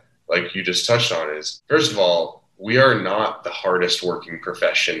that like you just touched on is, first of all, we are not the hardest working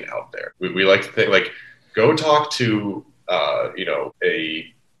profession out there. We like to think like go talk to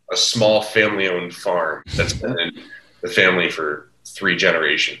a small family owned farm that's been in the family for 3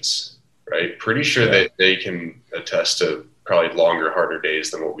 generations, right? Pretty sure that they can attest to probably longer, harder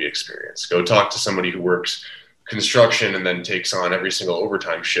days than what we experience. Go talk to somebody who works construction and then takes on every single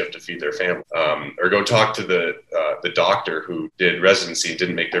overtime shift to feed their family. Or go talk to the doctor who did residency and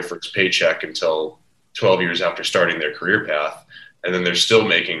didn't make their first paycheck until 12 years after starting their career path. And then they're still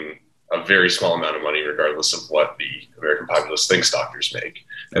making a very small amount of money, regardless of what the American populace thinks doctors make.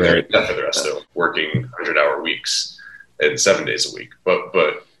 And they're for the rest of them working 100-hour weeks and 7 days a week.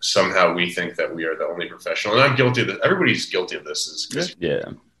 But somehow we think that we are the only professional. And I'm guilty of this. Everybody's guilty of this.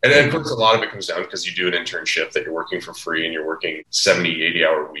 And of course, a lot of it comes down because you do an internship that you're working for free and you're working 70,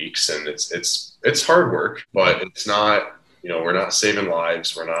 80-hour weeks. And it's hard work, but it's not, we're not saving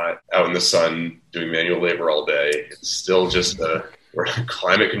lives. We're not out in the sun doing manual labor all day. It's still just we're a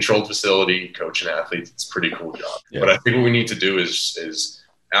climate controlled facility, coaching athletes. It's a pretty cool job. Yeah. But I think what we need to do is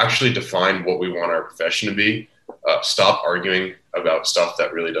actually define what we want our profession to be. Stop arguing about stuff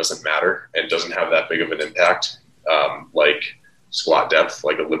that really doesn't matter and doesn't have that big of an impact. Like squat depth,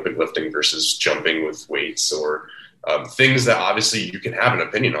 like Olympic lifting versus jumping with weights, or things that obviously you can have an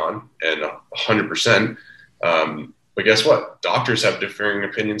opinion on and 100%. But guess what? Doctors have differing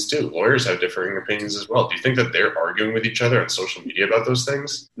opinions too. Lawyers have differing opinions as well. Do you think that they're arguing with each other on social media about those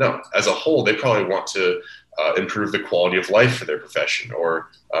things? No. As a whole, they probably want to improve the quality of life for their profession, or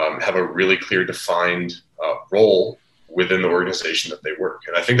have a really clear defined role within the organization that they work.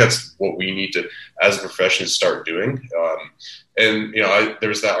 And I think that's what we need to, as a profession, start doing. There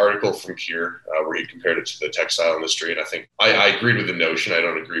was that article from Kier where he compared it to the textile industry. And I think I agreed with the notion. I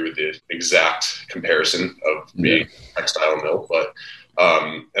don't agree with the exact comparison of being a textile mill, but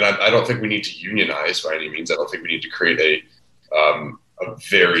I don't think we need to unionize by any means. I don't think we need to create a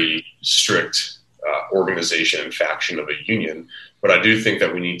very strict organization and faction of a union. But I do think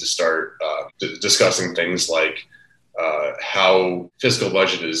that we need to start discussing things like how fiscal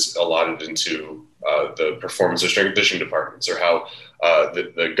budget is allotted into the performance of strength and conditioning departments, or how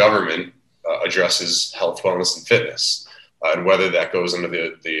the government addresses health, wellness, and fitness, and whether that goes under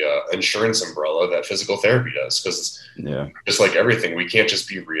the insurance umbrella that physical therapy does. Because just like everything, we can't just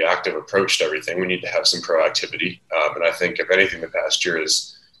be a reactive approach to everything. We need to have some proactivity. And I think, if anything, the past year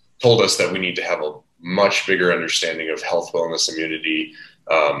has told us that we need to have a much bigger understanding of health, wellness, immunity,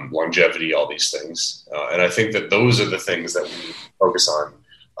 longevity, all these things. And I think that those are the things that we need to focus on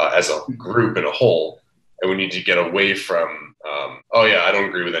as a group and a whole. And we need to get away from, I don't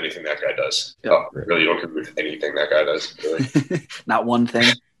agree with anything that guy does. Yep. Oh, really, you don't agree with anything that guy does? Really? Not one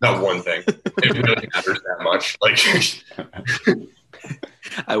thing. Not one thing. It really matters that much. Like,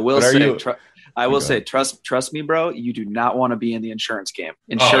 I will say, trust me, bro. You do not want to be in the insurance game.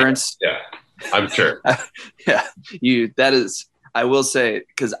 Insurance. Yeah, I'm sure. I will say,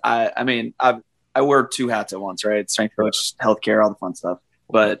 because I wear two hats at once, right? Strength coach, healthcare, all the fun stuff.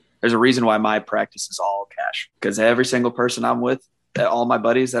 But there's a reason why my practice is all cash, because every single person I'm with, all my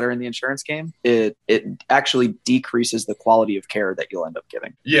buddies that are in the insurance game, it actually decreases the quality of care that you'll end up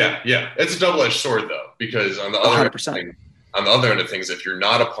giving. Yeah. It's a double-edged sword, though, because on the other end of things, if you're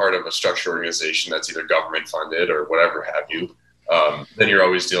not a part of a structured organization that's either government funded or whatever have you, then you're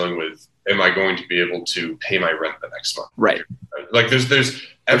always dealing with, am I going to be able to pay my rent the next month? Right. Like there's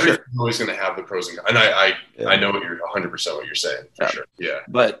everything's always going to have the pros and cons. And I know you're 100% what you're saying for sure. Yeah.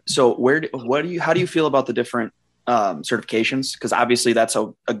 But so how do you feel about the different certifications? Because obviously that's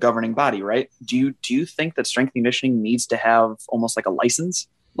a governing body, right? Do you think that strength and conditioning needs to have almost like a license,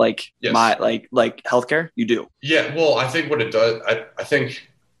 like like healthcare? You do? Yeah. Well, I think what it does, I think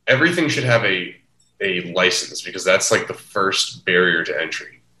everything should have a license, because that's like the first barrier to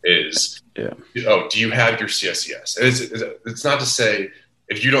entry is, do you have your CSCS? And it's not to say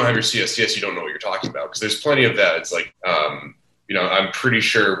if you don't have your CSCS, you don't know what you're talking about, because there's plenty of that. It's like, I'm pretty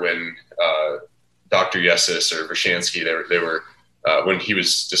sure when Dr. Yesis or Vershansky, they were when he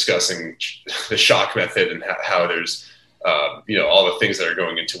was discussing the shock method and how there's all the things that are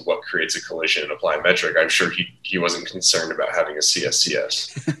going into what creates a collision and applied metric. I'm sure he wasn't concerned about having a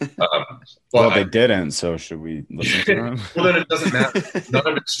CSCS. They didn't. So should we listen to him? Well, then it doesn't matter. None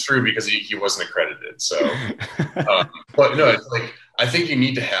of it's true because he wasn't accredited. So, but no, it's like, I think you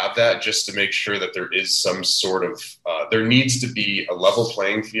need to have that just to make sure that there is some sort of, there needs to be a level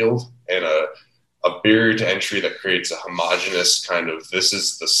playing field and a barrier to entry that creates a homogenous kind of, this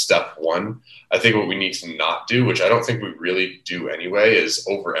is the step one. I think what we need to not do, which I don't think we really do anyway, is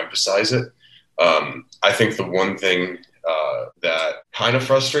overemphasize it. I think the one thing that kind of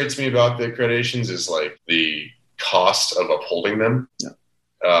frustrates me about the accreditations is like the cost of upholding them. Yeah.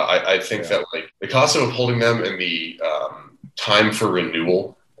 I think that like the cost of upholding them and the time for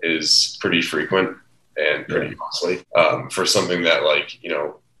renewal is pretty frequent and pretty costly for something that, like,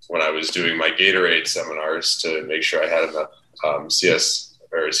 when I was doing my Gatorade seminars to make sure I had enough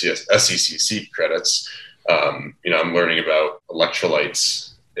SECC credits, I'm learning about electrolytes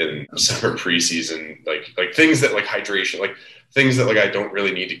in summer preseason, like things that like hydration, like things that like I don't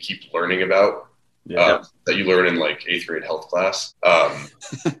really need to keep learning about. That you learn in like 8th grade health class.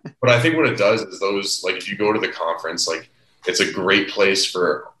 But I think what it does is those, like, if you go to the conference, like, it's a great place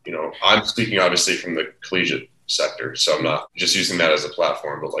for, I'm speaking obviously from the collegiate sector, so I'm not just using that as a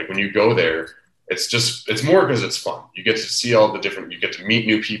platform, but like when you go there, it's more because it's fun. You get to see all the different, you get to meet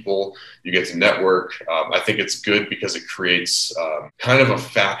new people, you get to network. I think it's good because it creates kind of a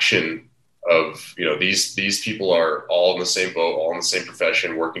faction of, these people are all in the same boat, all in the same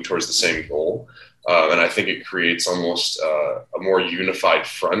profession, working towards the same goal. And I think it creates almost a more unified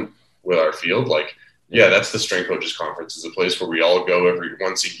front with our field. Like, that's the Strength Coaches Conference. It's a place where we all go every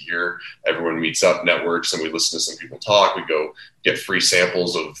once a year. Everyone meets up, networks, and we listen to some people talk. We go get free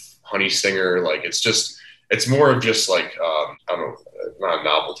samples of Honey Stinger. Like, it's more of just like, I don't know, not a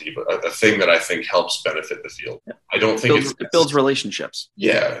novelty, but a thing that I think helps benefit the field. Yeah. I don't think it builds relationships.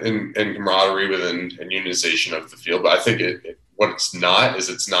 Yeah. And camaraderie within and unionization of the field. But I think what it's not is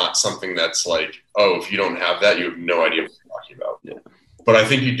it's not something that's like, oh, if you don't have that, you have no idea what you're talking about. Yeah. But I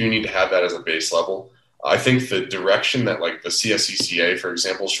think you do need to have that as a base level. I think the direction that like the CSECA, for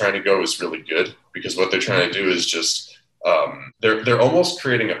example, is trying to go is really good, because what they're trying to do is just they're almost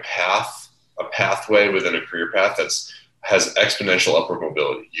creating a pathway within a career path has exponential upward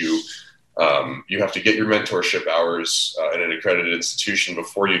mobility. You have to get your mentorship hours in an accredited institution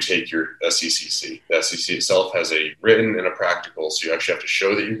before you take your SECC. The SEC itself has a written and a practical, so you actually have to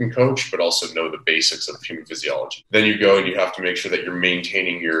show that you can coach, but also know the basics of human physiology. Then you go and you have to make sure that you're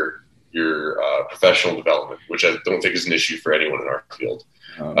maintaining your your professional development, which I don't think is an issue for anyone in our field.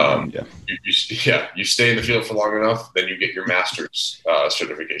 You stay in the field for long enough, then you get your master's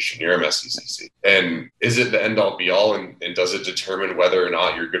certification, your MSCCC. And is it the end all be all? And does it determine whether or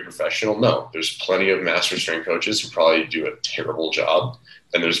not you're a good professional? No, there's plenty of master strength coaches who probably do a terrible job.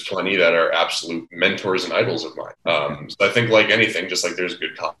 And there's plenty that are absolute mentors and idols of mine. So I think like anything, just like there's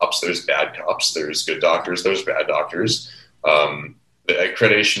good cops, there's bad cops, there's good doctors, there's bad doctors. The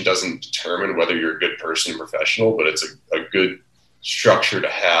accreditation doesn't determine whether you're a good person or professional, but it's a good structure to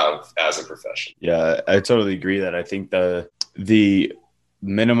have as a profession. Yeah, I totally agree that I think the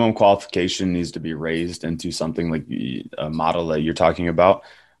minimum qualification needs to be raised into something like a model that you're talking about.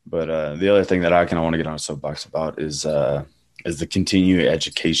 But the other thing that I kind of want to get on a soapbox about is the continuing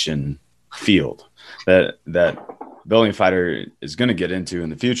education field that Building Fighter is going to get into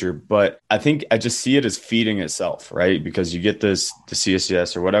in the future. But I think I just see it as feeding itself, right? Because you get the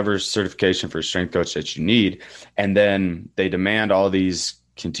CSCS or whatever certification for a strength coach that you need, and then they demand all these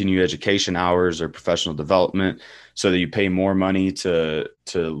continuing education hours or professional development so that you pay more money to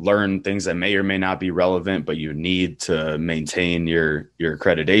learn things that may or may not be relevant, but you need to maintain your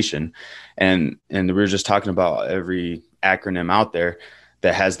accreditation. And we were just talking about every acronym out there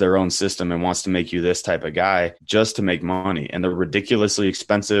that has their own system and wants to make you this type of guy just to make money. And they're ridiculously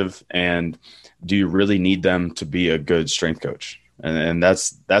expensive. And do you really need them to be a good strength coach? And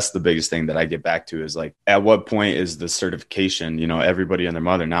that's the biggest thing that I get back to is like, at what point is the certification, everybody and their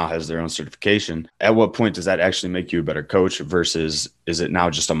mother now has their own certification. At what point does that actually make you a better coach versus is it now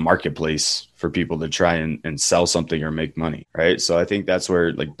just a marketplace for people to try and sell something or make money, right? So I think that's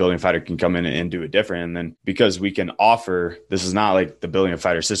where like Building Fighter can come in and do it different. And then because we can offer, this is not like the Building a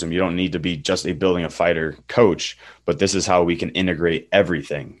Fighter system. You don't need to be just a Building a Fighter coach, but this is how we can integrate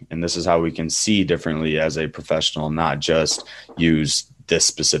everything. And this is how we can see differently as a professional, not just use this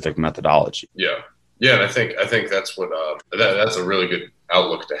specific methodology. Yeah. And I think that's what that's a really good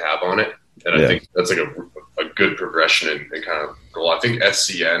outlook to have on it. And I think that's like a good progression and kind of goal. I think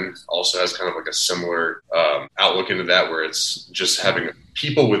SCN also has kind of like a similar outlook into that, where it's just having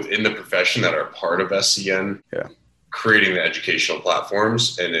people within the profession that are part of SCN creating the educational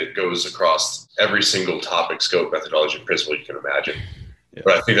platforms, and it goes across every single topic, scope, methodology, and principle you can imagine. Yeah.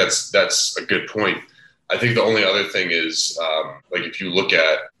 But I think that's a good point. I think the only other thing is like if you look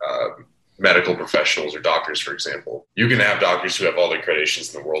at medical professionals or doctors, for example, you can have doctors who have all the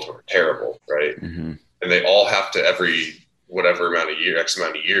accreditations in the world who are terrible, right? Mm-hmm. And they all have to every whatever amount of X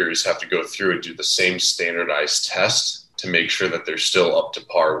amount of years have to go through and do the same standardized test to make sure that they're still up to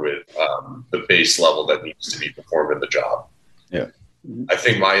par with the base level that needs to be performed in the job. Yeah. I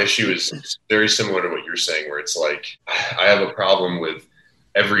think my issue is very similar to what you're saying, where it's like I have a problem with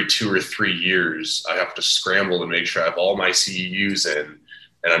every 2 or 3 years, I have to scramble to make sure I have all my CEUs in.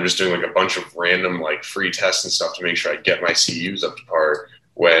 And I'm just doing like a bunch of random like free tests and stuff to make sure I get my CEUs up to par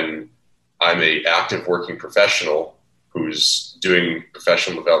when I'm a active working professional who's doing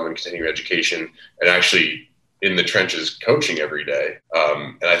professional development, continuing education, and actually in the trenches coaching every day.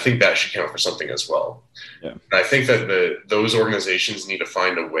 And I think that should count for something as well. Yeah. And I think that those organizations need to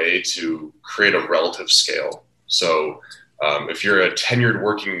find a way to create a relative scale. So if you're a tenured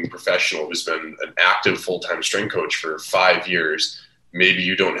working professional who's been an active full-time strength coach for 5 years, maybe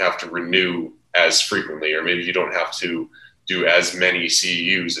you don't have to renew as frequently, or maybe you don't have to do as many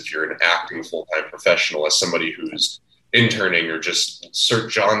CEUs if you're an acting full-time professional as somebody who's interning or just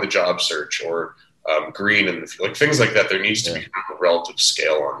on the job search or green and like things like that. There needs to be a relative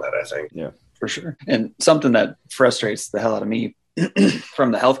scale on that, I think. Yeah, for sure. And something that frustrates the hell out of me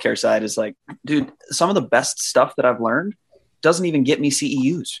from the healthcare side is like, dude, some of the best stuff that I've learned doesn't even get me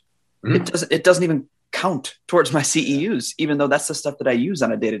CEUs. Mm-hmm. It doesn't even count towards my CEUs, even though that's the stuff that I use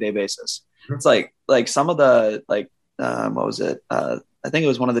on a day-to-day basis. Mm-hmm. It's like some of the what was it? I think it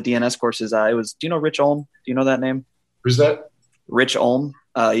was one of the DNS courses. Do you know Rich Olm? Do you know that name? Who's that? Rich Olm.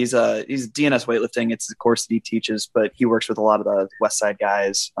 He's DNS weightlifting. It's the course that he teaches, but he works with a lot of the West Side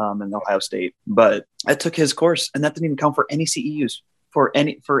guys in Ohio State. But I took his course, and that didn't even count for any CEUs for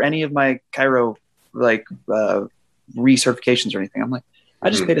any of my Chiro recertifications or anything. I'm like, I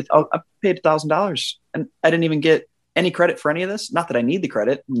just paid $1,000, and I didn't even get any credit for any of this. Not that I need the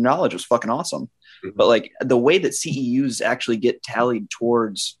credit. Knowledge was fucking awesome, but like the way that CEUs actually get tallied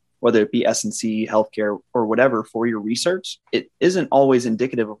towards, whether it be S&C, healthcare, or whatever for your research, it isn't always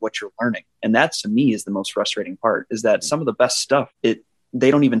indicative of what you're learning. And that to me is the most frustrating part, is that some of the best stuff, they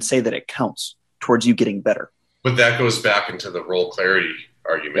don't even say that it counts towards you getting better. But that goes back into the role clarity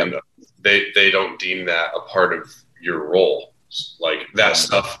argument. Yep. They don't deem that a part of your role. Like that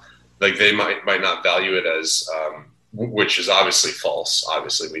stuff, like they might not value it as which is obviously false.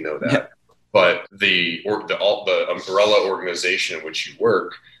 Obviously, we know that. Yeah. But the umbrella organization in which you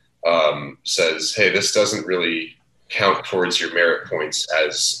work says, hey, this doesn't really count towards your merit points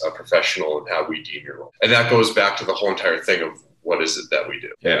as a professional and how we deem your role. And that goes back to the whole entire thing of what is it that we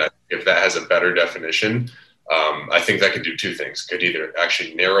do. Yeah. And if that has a better definition, I think that could do two things. Could either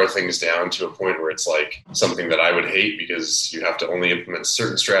actually narrow things down to a point where it's like something that I would hate because you have to only implement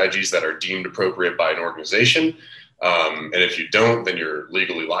certain strategies that are deemed appropriate by an organization. And if you don't, then you're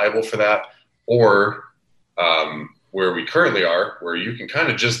legally liable for that. Or where we currently are, where you can kind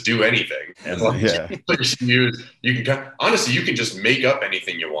of just do anything. And you can honestly, you can just make up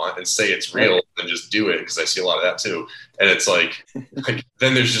anything you want and say it's real and just do it, because I see a lot of that too. And it's like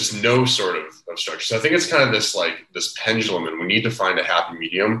then there's just no sort of structure. So I think it's kind of this pendulum, and we need to find a happy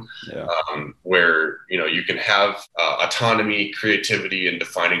medium where, you can have autonomy, creativity in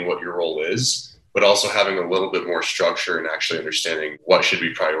defining what your role is, but also having a little bit more structure and actually understanding what should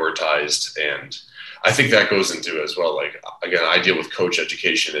be prioritized. And I think that goes into as well, like, again, I deal with coach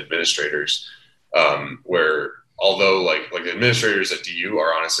education administrators, where although like the administrators at DU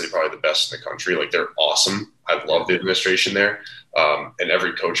are honestly probably the best in the country, like they're awesome. I love the administration there. And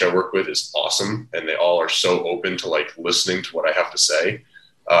every coach I work with is awesome. And they all are so open to like listening to what I have to say.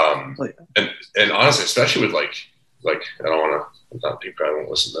 And honestly, especially with like, I don't want to, you probably won't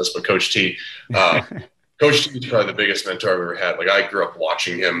listen to this, but Coach T, Coach T is probably the biggest mentor I've ever had. Like I grew up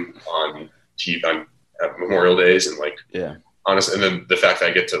watching him on TV on Memorial Days, and honestly, and then the fact that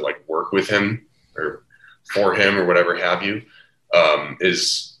I get to like work with him or for him or whatever have you,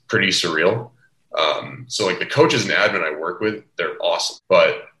 is pretty surreal. So like the coaches and admin I work with, they're awesome.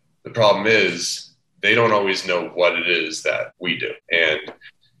 But the problem is they don't always know what it is that we do. And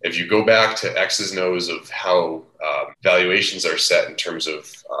if you go back to X's and O's of how valuations are set in terms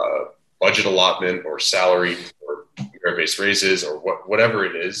of budget allotment or salary or merit-based raises or whatever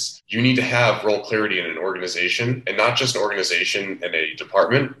it is, you need to have role clarity in an organization, and not just an organization and a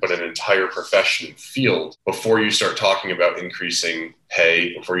department, but an entire profession field before you start talking about increasing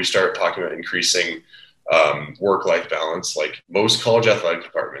pay, before you start talking about increasing work-life balance. Like most college athletic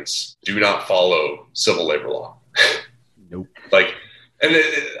departments do not follow civil labor law. Nope. And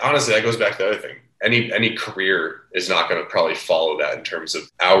honestly, that goes back to the other thing. Any career is not going to probably follow that in terms of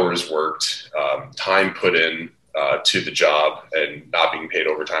hours worked, time put in to the job, and not being paid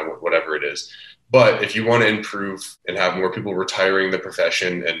overtime, whatever it is. But if you want to improve and have more people retiring the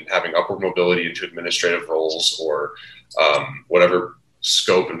profession and having upward mobility into administrative roles or whatever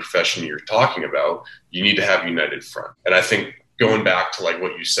scope and profession you're talking about, you need to have united front. And I think going back to like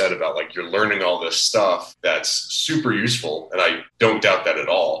what you said about like you're learning all this stuff that's super useful, and I don't doubt that at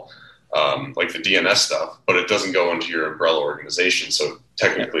all, like the DNS stuff, but it doesn't go into your umbrella organization, so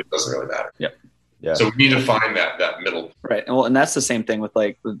technically it doesn't really matter. Yep. Yeah. So we need to find that middle. Right. And that's the same thing with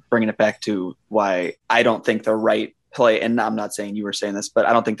like bringing it back to why I don't think the right play, and I'm not saying you were saying this, but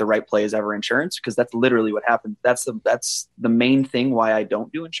I don't think the right play is ever insurance, because that's literally what happens. That's the main thing why I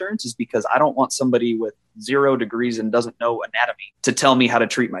don't do insurance, is because I don't want somebody with 0 degrees and doesn't know anatomy to tell me how to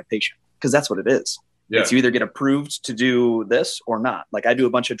treat my patient, because that's what it is. Yeah. It's you either get approved to do this or not. Like I do a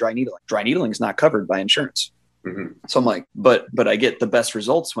bunch of dry needling. Dry needling is not covered by insurance. Mm-hmm. So I'm like, but I get the best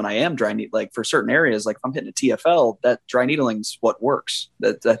results when I am dry needling. Like for certain areas, like if I'm hitting a TFL, that dry needling is what works.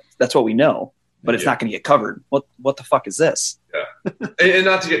 That's what we know. But it's not going to get covered. What the fuck is this? Yeah. And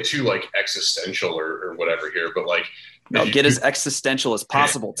not to get too like existential or whatever here, but like, no, get as existential as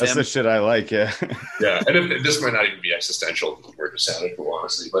possible, Tim. That's the shit I like. Yeah. Yeah. And this might not even be existential. We're just sounding cool,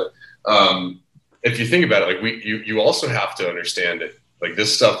 honestly. But if you think about it, like you also have to understand that like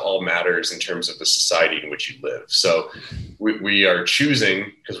this stuff all matters in terms of the society in which you live. So we are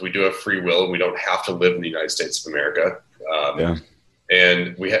choosing, because we do have free will and we don't have to live in the United States of America.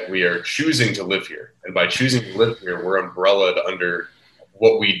 And we are choosing to live here. And by choosing to live here, we're umbrellaed under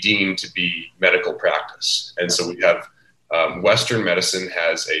what we deem to be medical practice. And so we have Western medicine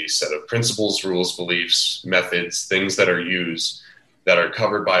has a set of principles, rules, beliefs, methods, things that are used that are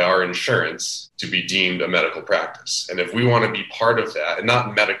covered by our insurance to be deemed a medical practice. And if we want to be part of that, and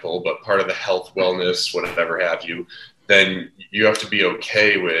not medical, but part of the health, wellness, whatever have you, then you have to be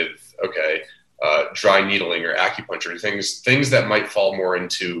okay with, dry needling or acupuncture, things that might fall more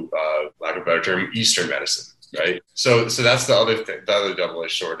into, lack of a better term, Eastern medicine, right? So that's the other thing. The other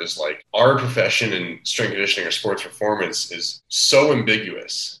double-edged sword is like our profession in strength conditioning or sports performance is so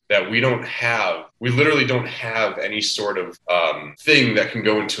ambiguous that we literally don't have any sort of thing that can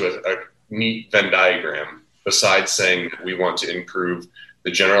go into a neat Venn diagram besides saying that we want to improve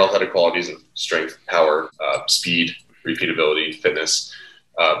the general athletic qualities of strength, power, speed, repeatability, fitness.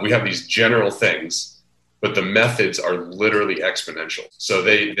 We have these general things, but the methods are literally exponential. So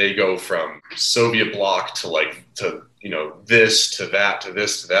they go from Soviet bloc to this to that to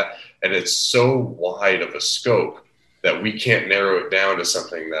this to that, and it's so wide of a scope that we can't narrow it down to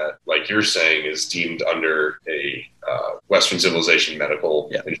something that, like you're saying, is deemed under a Western civilization medical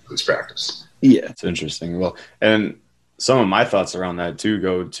insurance practice. Yeah, it's interesting. Well, and some of my thoughts around that too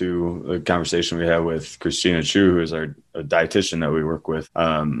go to a conversation we had with Christina Chu, who is a dietitian that we work with.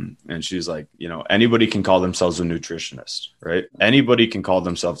 And she's like, anybody can call themselves a nutritionist, right? Anybody can call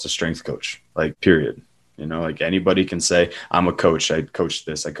themselves a strength coach, like period. Like anybody can say, I'm a coach. I coach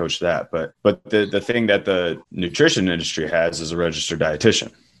this, I coach that. But the thing that the nutrition industry has is a registered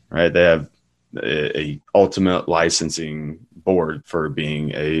dietitian, right? They have a ultimate licensing board for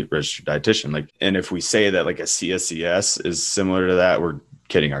being a registered dietitian. And if we say that like a CSCS is similar to that, we're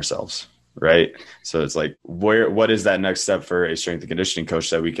kidding ourselves, right? So it's like, what is that next step for a strength and conditioning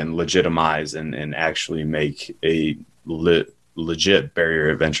coach that we can legitimize and actually make a legit barrier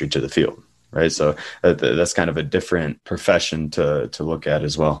of entry to the field? Right. So that's kind of a different profession to look at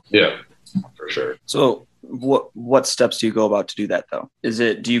as well. Yeah, for sure. So what steps do you go about to do that though?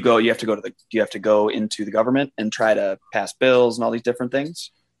 Do you have to go into the government and try to pass bills and all these different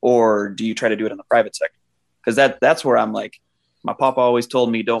things? Or do you try to do it in the private sector? Because that's where I'm like, my papa always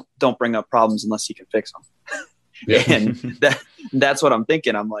told me, don't bring up problems unless you can fix them. Yeah. And that's what I'm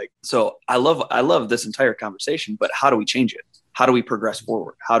thinking. I'm like, so I love this entire conversation, but how do we change it? How do we progress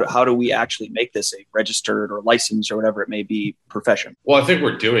forward? How do we actually make this a registered or licensed or whatever it may be profession? Well, I think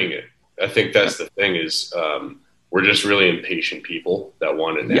we're doing it. I think that's the thing is we're just really impatient people that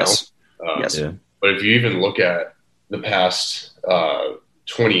want it now. Yes. Yes. But if you even look at the past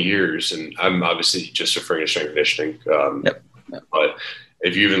 20 years, and I'm obviously just referring to strength conditioning, but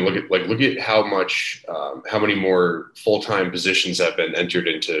if you even look at how many more full-time positions have been entered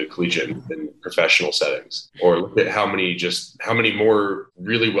into collegiate and professional settings, or look at how many more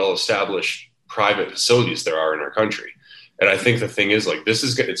really well-established private facilities there are in our country. And I think the thing is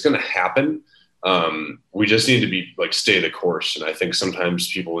it's going to happen. We just need to be stay the course. And I think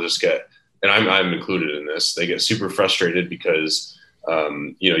sometimes people just get, and I'm included in this, they get super frustrated because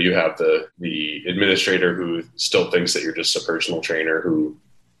you have the administrator who still thinks that you're just a personal trainer who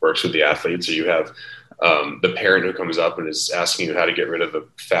works with the athletes, or you have the parent who comes up and is asking you how to get rid of the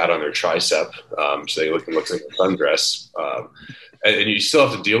fat on their tricep so they can look like a sundress. And you still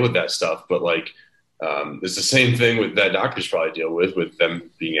have to deal with that stuff, but it's the same thing that doctors probably deal with them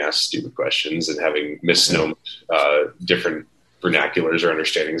being asked stupid questions and having misnomed different vernaculars or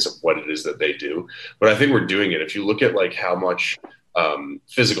understandings of what it is that they do. But I think we're doing it. If you look at how much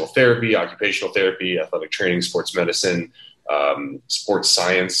physical therapy, occupational therapy, athletic training, sports medicine, sports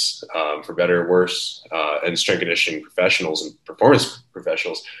science, for better or worse, and strength conditioning professionals and performance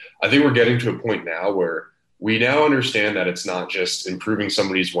professionals, I think we're getting to a point now where we now understand that it's not just improving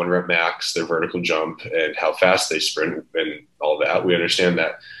somebody's 1 rep max, their vertical jump, and how fast they sprint and all that. We understand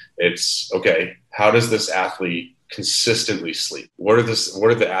that it's, okay, how does this athlete consistently sleep? What are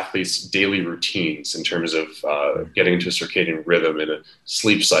the athlete's daily routines in terms of getting into a circadian rhythm and a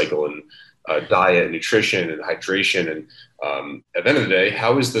sleep cycle and diet, and nutrition, and hydration? And at the end of the day,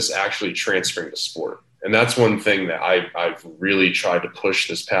 how is this actually transferring to sport? And that's one thing that I've really tried to push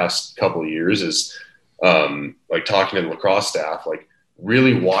this past couple of years is talking to the lacrosse staff,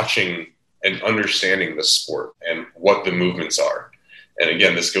 really watching and understanding the sport and what the movements are. And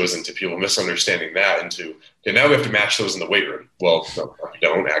again, this goes into people misunderstanding that into, okay, now we have to match those in the weight room. Well, no, we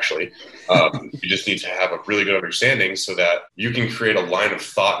don't actually. You just need to have a really good understanding so that you can create a line of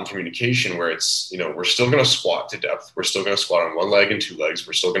thought and communication where it's, we're still going to squat to depth. We're still going to squat on 1 leg and 2 legs.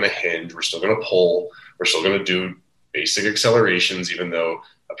 We're still going to hinge. We're still going to pull. We're still going to do basic accelerations, even though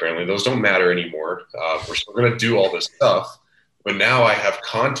apparently those don't matter anymore. We're still going to do all this stuff. But now I have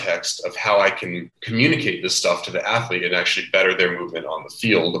context of how I can communicate this stuff to the athlete and actually better their movement on the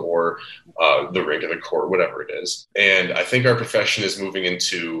field or the rink of the court, whatever it is. And I think our profession is moving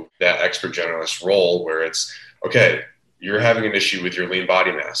into that expert generalist role where it's, okay, you're having an issue with your lean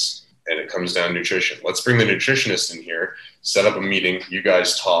body mass and it comes down to nutrition. Let's bring the nutritionist in here, set up a meeting, you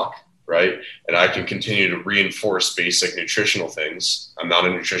guys talk, right? And I can continue to reinforce basic nutritional things. I'm not a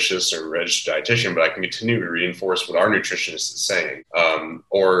nutritionist or a registered dietitian, but I can continue to reinforce what our nutritionist is saying.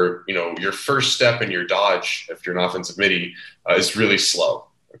 Or your first step in your dodge, if you're an offensive midi, is really slow.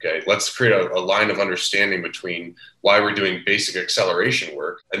 Okay, let's create a line of understanding between why we're doing basic acceleration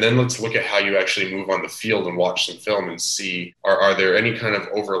work. And then let's look at how you actually move on the field and watch some film and see, are there any kind of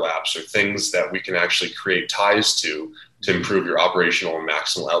overlaps or things that we can actually create ties to to improve your operational and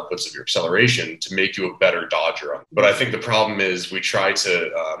maximal outputs of your acceleration to make you a better dodger. But I think the problem is we try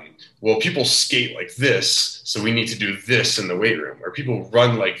to, people skate like this, so we need to do this in the weight room. Or people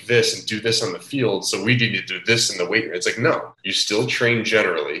run like this and do this on the field, so we need to do this in the weight room. It's like, no, you still train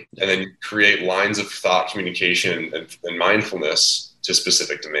generally, and then you create lines of thought, communication, and mindfulness to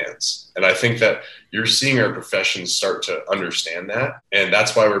specific demands. And I think that you're seeing our professions start to understand that. And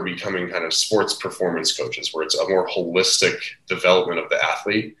that's why we're becoming kind of sports performance coaches, where it's a more holistic development of the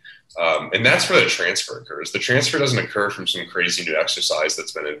athlete. And that's where the transfer occurs. The transfer doesn't occur from some crazy new exercise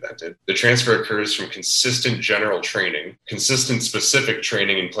that's been invented. The transfer occurs from consistent general training, consistent specific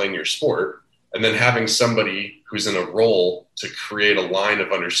training in playing your sport, and then having somebody who's in a role to create a line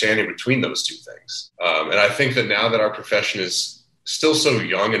of understanding between those two things. And I think that now that our profession is still so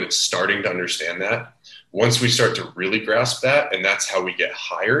young and it's starting to understand that, once we start to really grasp that, and that's how we get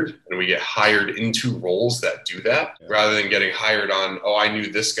hired, and we get hired into roles that do that, rather than getting hired on, oh, I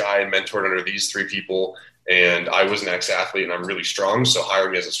knew this guy and mentored under these 3 people, and I was an ex-athlete and I'm really strong, so hire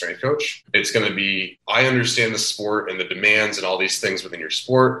me as a strength coach. It's going to be, I understand the sport and the demands and all these things within your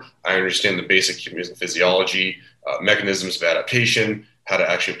sport. I understand the basic physiology, mechanisms of adaptation, how to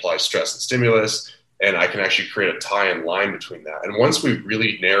actually apply stress and stimulus, and I can actually create a tie and line between that. And once we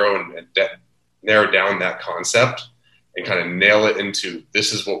really narrow down that concept and kind of nail it into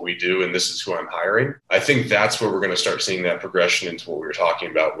this is what we do and this is who I'm hiring, I think that's where we're going to start seeing that progression into what we were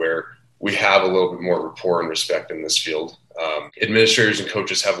talking about, where we have a little bit more rapport and respect in this field. Administrators and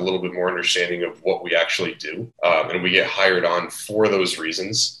coaches have a little bit more understanding of what we actually do, and we get hired on for those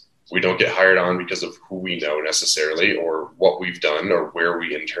reasons. We don't get hired on because of who we know necessarily or what we've done or where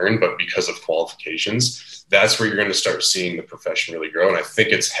we intern, but because of qualifications. That's where you're going to start seeing the profession really grow. And I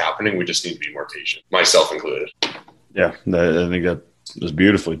think it's happening. We just need to be more patient, myself included. Yeah, I think that was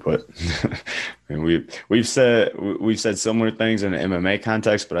beautifully put. I mean, we've said similar things in an MMA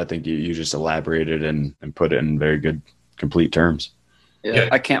context, but I think you just elaborated and put it in very good, complete terms. Yeah.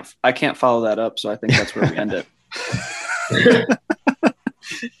 I can't follow that up, so I think that's where we end it.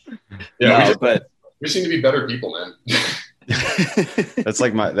 Yeah, but we seem to be better people, man. That's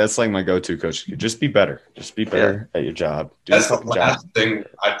like my go-to coach. Just be better. Just be better at your job. That's the last thing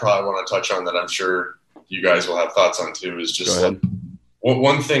I probably want to touch on that I'm sure you guys will have thoughts on too, is just like,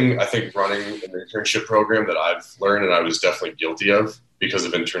 one thing I think running an internship program that I've learned, and I was definitely guilty of because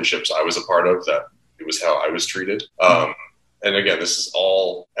of internships I was a part of, that it was how I was treated. And again, this is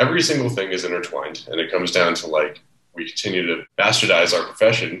every single thing is intertwined, and it comes down to like, we continue to bastardize our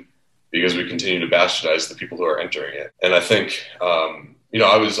profession because we continue to bastardize the people who are entering it. And I think,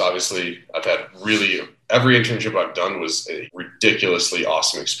 I've had really, every internship I've done was a ridiculously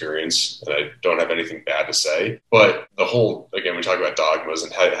awesome experience, and I don't have anything bad to say. But the whole, again, we talk about dogmas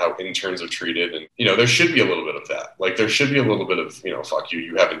and how interns are treated. And, there should be a little bit of that. Like, there should be a little bit of, fuck you,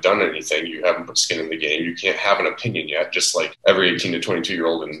 you haven't done anything. You haven't put skin in the game. You can't have an opinion yet, just like every 18 to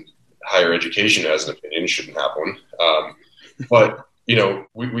 22-year-old in higher education has an opinion, shouldn't have one. But,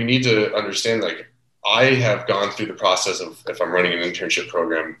 we need to understand, like, I have gone through the process of, if I'm running an internship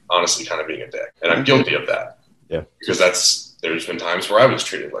program, honestly kind of being a dick. And I'm guilty of that. Yeah. Because there's been times where I was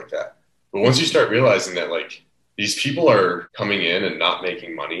treated like that. But once you start realizing that, like, these people are coming in and not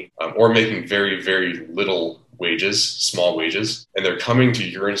making money, or making very, very little wages, small wages, and they're coming to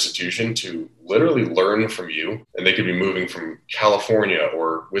your institution to literally learn from you, and they could be moving from California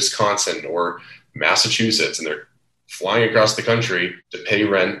or Wisconsin or Massachusetts, and they're flying across the country to pay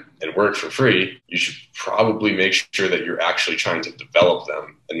rent and work for free, you should probably make sure that you're actually trying to develop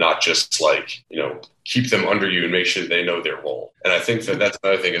them and not just like, keep them under you and make sure they know their role. And I think that that's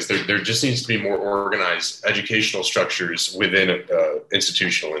another thing, is there just needs to be more organized educational structures within an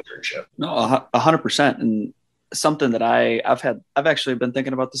institutional internship. No, 100%. And something that I've actually been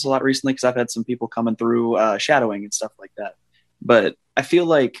thinking about this a lot recently, because I've had some people coming through shadowing and stuff like that. But I feel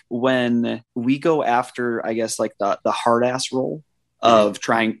like when we go after, I guess, like the hard ass role of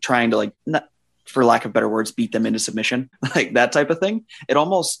trying to, like, not, for lack of better words, beat them into submission, like that type of thing, it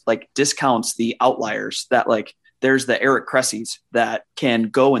almost like discounts the outliers. That, like, there's the Eric Cressys that can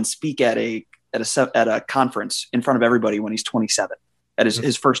go and speak at a conference in front of everybody when he's 27. At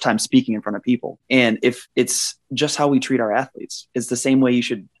his first time speaking in front of people. And if it's just how we treat our athletes, it's the same way you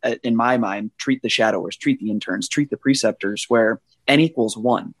should, in my mind, treat the shadowers, treat the interns, treat the preceptors, where N equals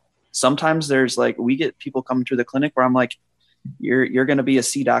 1. Sometimes there's like, we get people coming to the clinic where I'm like, you're going to be a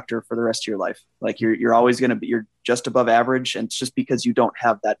C doctor for the rest of your life. Like, you're always going to be, you're just above average. And it's just because you don't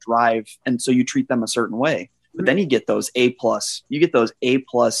have that drive. And so you treat them a certain way. But then you get those A+, physical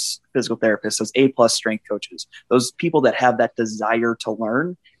therapists, those A+ strength coaches, those people that have that desire to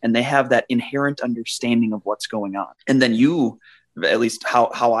learn and they have that inherent understanding of what's going on. And then you, at least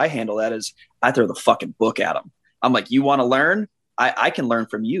how I handle that is I throw the fucking book at them. I'm like, you want to learn? I can learn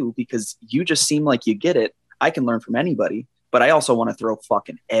from you because you just seem like you get it. I can learn from anybody, but I also want to throw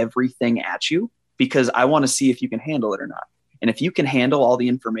fucking everything at you because I want to see if you can handle it or not. And if you can handle all the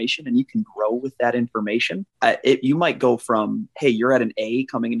information and you can grow with that information, you might go from, hey, you're at an A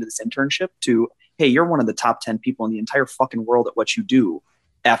coming into this internship to, hey, you're one of the top 10 people in the entire fucking world at what you do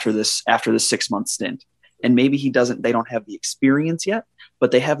after this 6-month stint. And maybe they don't have the experience yet, but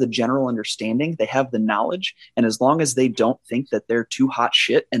they have the general understanding. They have the knowledge. And as long as they don't think that they're too hot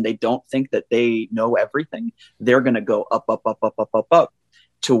shit and they don't think that they know everything, they're going to go up, up, up, up, up, up, up.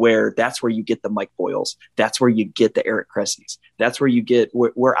 To where that's where you get the Mike Boyles. That's where you get the Eric Cressys. That's where you get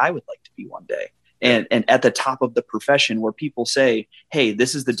where I would like to be one day. And at the top of the profession where people say, hey,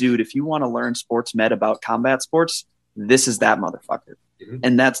 this is the dude. If you want to learn sports med about combat sports, this is that motherfucker. Mm-hmm.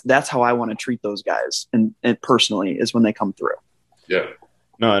 And that's how I want to treat those guys. And personally is when they come through. Yeah.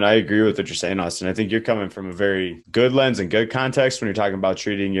 No, and I agree with what you're saying, Austin. I think you're coming from a very good lens and good context when you're talking about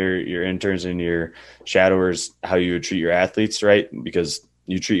treating your interns and your shadowers, how you would treat your athletes, right? Because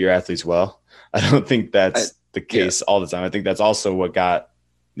you treat your athletes well. I don't think that's the case all the time. I think that's also what got,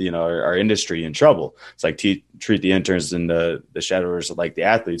 our industry in trouble. It's like treat the interns and the shadowers like the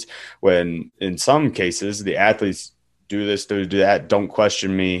athletes, when in some cases the athletes do this, do that. Don't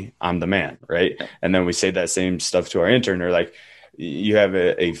question me. I'm the man. Right. And then we say that same stuff to our intern. They're like, you have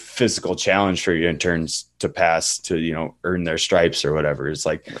a physical challenge for your interns to pass to, earn their stripes or whatever. It's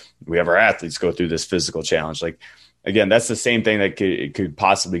like, we have our athletes go through this physical challenge. Like, again, that's the same thing that could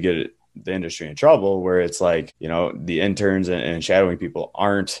possibly get the industry in trouble, where it's like, the interns and shadowing people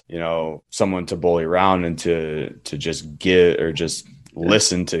aren't, someone to bully around and to just get or just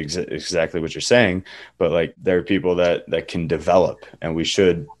listen to exactly what you're saying. But like, there are people that can develop, and we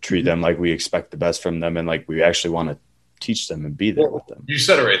should treat them like we expect the best from them. And like, we actually want to teach them and be there with them. You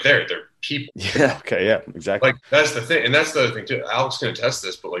said it right there. They're people. Yeah. Okay. Yeah, exactly. Like, that's the thing. And that's the other thing too. Alex can attest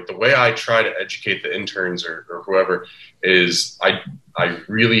this, but like, the way I try to educate the interns or whoever is I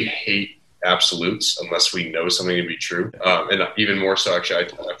really hate absolutes unless we know something to be true. And even more so, actually,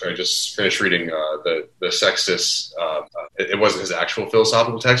 after I just finished reading the Sextus, it wasn't his actual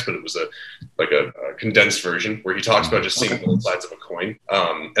philosophical text, but it was a condensed version where he talks about just seeing both sides of a coin.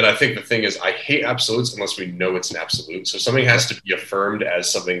 And I think the thing is, I hate absolutes unless we know it's an absolute. So something has to be affirmed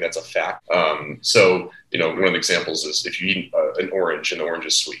as something that's a fact. So, one of the examples is if you eat an orange and the orange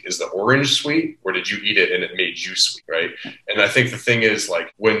is sweet. Is the orange sweet, or did you eat it and it made you sweet, right? And I think the thing is,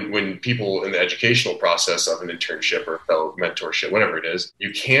 like, when people in the educational process of an internship or fellow mentorship, whatever it is, you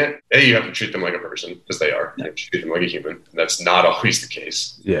have to treat them like a person, because they are. You have to treat them like a human. And that's not always the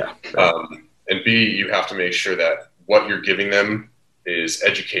case. Yeah. And B, you have to make sure that what you're giving them is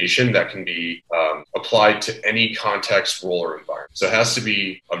education that can be applied to any context, role, or environment. So it has to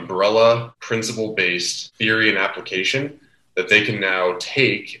be umbrella, principle-based theory and application that they can now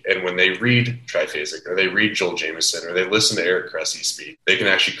take, and when they read Triphasic, or they read Joel Jameson, or they listen to Eric Cressy speak, they can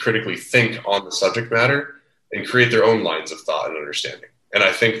actually critically think on the subject matter and create their own lines of thought and understanding. And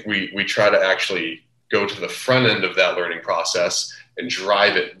I think we try to actually go to the front end of that learning process and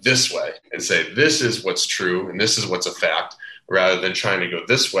drive it this way and say, this is what's true and this is what's a fact, rather than trying to go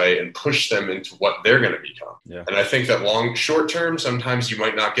this way and push them into what they're going to become. Yeah. And I think that short term, sometimes you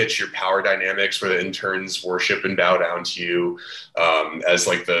might not get your power dynamics where the interns worship and bow down to you as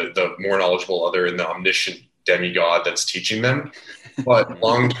like the more knowledgeable other and the omniscient demigod that's teaching them. But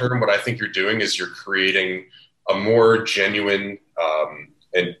long term, what I think you're doing is you're creating a more genuine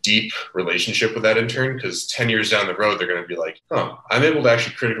and deep relationship with that intern, because 10 years down the road, they're going to be like, I'm able to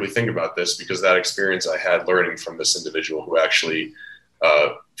actually critically think about this because that experience I had learning from this individual who actually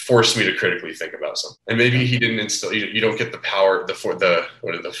forced me to critically think about something. And maybe he didn't instill, you don't get the power, the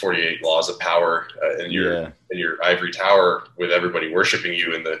 48 laws of power in your ivory tower with everybody worshiping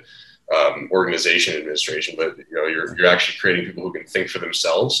you in the organization administration, but you're actually creating people who can think for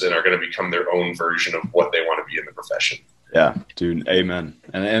themselves and are going to become their own version of what they want to be in the profession. Yeah, dude. Amen.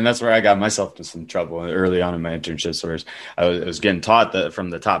 And that's where I got myself into some trouble early on in my internships, where I was getting taught that from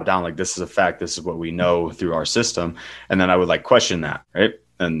the top down, like, this is a fact, this is what we know through our system. And then I would like question that. Right.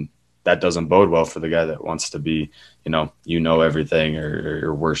 And that doesn't bode well for the guy that wants to be, everything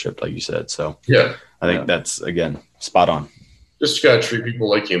or worshiped, like you said. So yeah, I think that's, again, spot on. Just got to treat people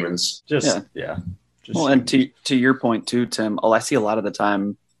like humans. And to your point too, Tim, I see a lot of the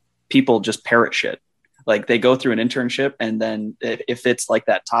time people just parrot shit. Like, they go through an internship, and then if it's like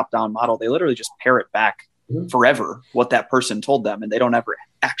that top-down model, they literally just parrot back forever what that person told them, and they don't ever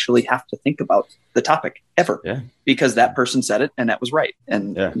actually have to think about the topic ever, because that person said it and that was right.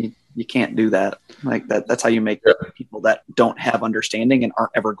 And you can't do that. Like that's how you make people that don't have understanding and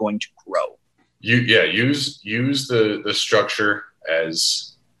aren't ever going to grow. Use the structure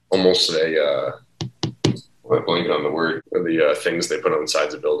as almost a I'm blanking on the word, the things they put on the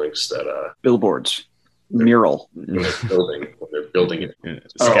sides of buildings that billboards, mural, when they're building it.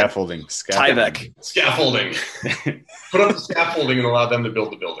 Scaffolding. Scaffolding. Put up the scaffolding and allow them to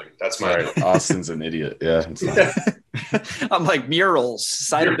build the building. That's my right. Austin's an idiot. Yeah. I'm like murals,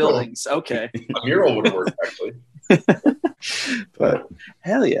 side of buildings. Okay. A mural would work actually. But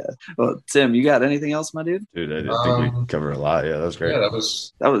hell yeah. Well, Tim, you got anything else, my dude? Dude, I think we covered a lot. Yeah, that was great. Yeah, that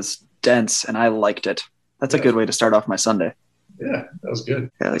was dense, and I liked it. That's a good way to start off my Sunday. Yeah, that was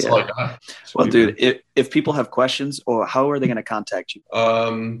good. Hell That's yeah. all I got. Well, dude, if people have questions, or how are they going to contact you?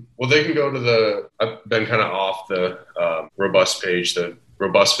 Well, they can go to I've been kind of off the Robust page, the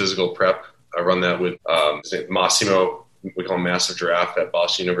Robust Physical Prep. I run that with Massimo. We call him Massive Giraffe at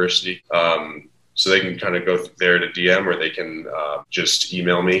Boston University. So they can kind of go there to DM, or they can just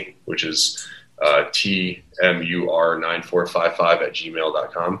email me, which is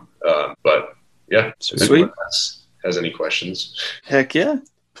tmur9455@gmail.com. But yeah, sweet. Has any questions? Heck yeah.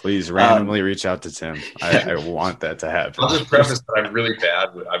 Please randomly reach out to Tim. I want that to happen. I'll just preface that I'm really bad.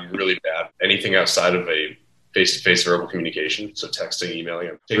 Anything outside of a face-to-face verbal communication. So texting,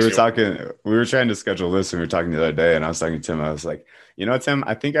 emailing. We were trying to schedule this, and we were talking the other day, and I was talking to Tim. I was like, you know, Tim,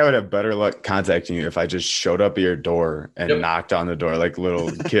 I think I would have better luck contacting you if I just showed up at your door and knocked on the door like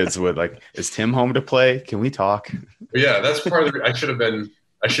little kids would. Like, is Tim home to play? Can we talk? Yeah, that's part of I should have been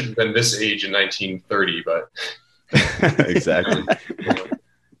this age in 1930, but exactly.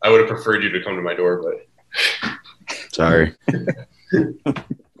 I would have preferred you to come to my door, but sorry.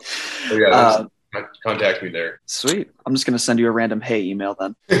 Contact me there. Sweet. I'm just going to send you a random hey email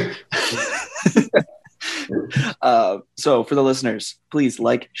then. So for the listeners, please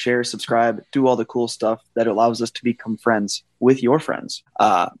like, share, subscribe, do all the cool stuff that allows us to become friends with your friends.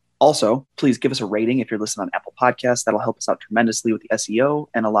 Also, please give us a rating if you're listening on Apple Podcasts. That'll help us out tremendously with the SEO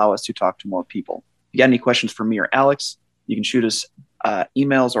and allow us to talk to more people. If you got any questions for me or Alex, you can shoot us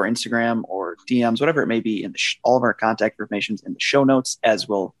emails or Instagram or DMs, whatever it may be. In all of our contact information in the show notes, as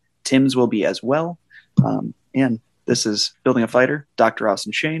will Tim's will be as well. And this is Building a Fighter, Dr.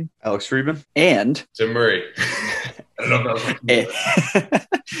 Austin Shane, Alex Friedman, and Tim Murray. I don't know if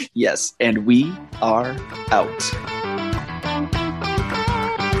yes, and we are out.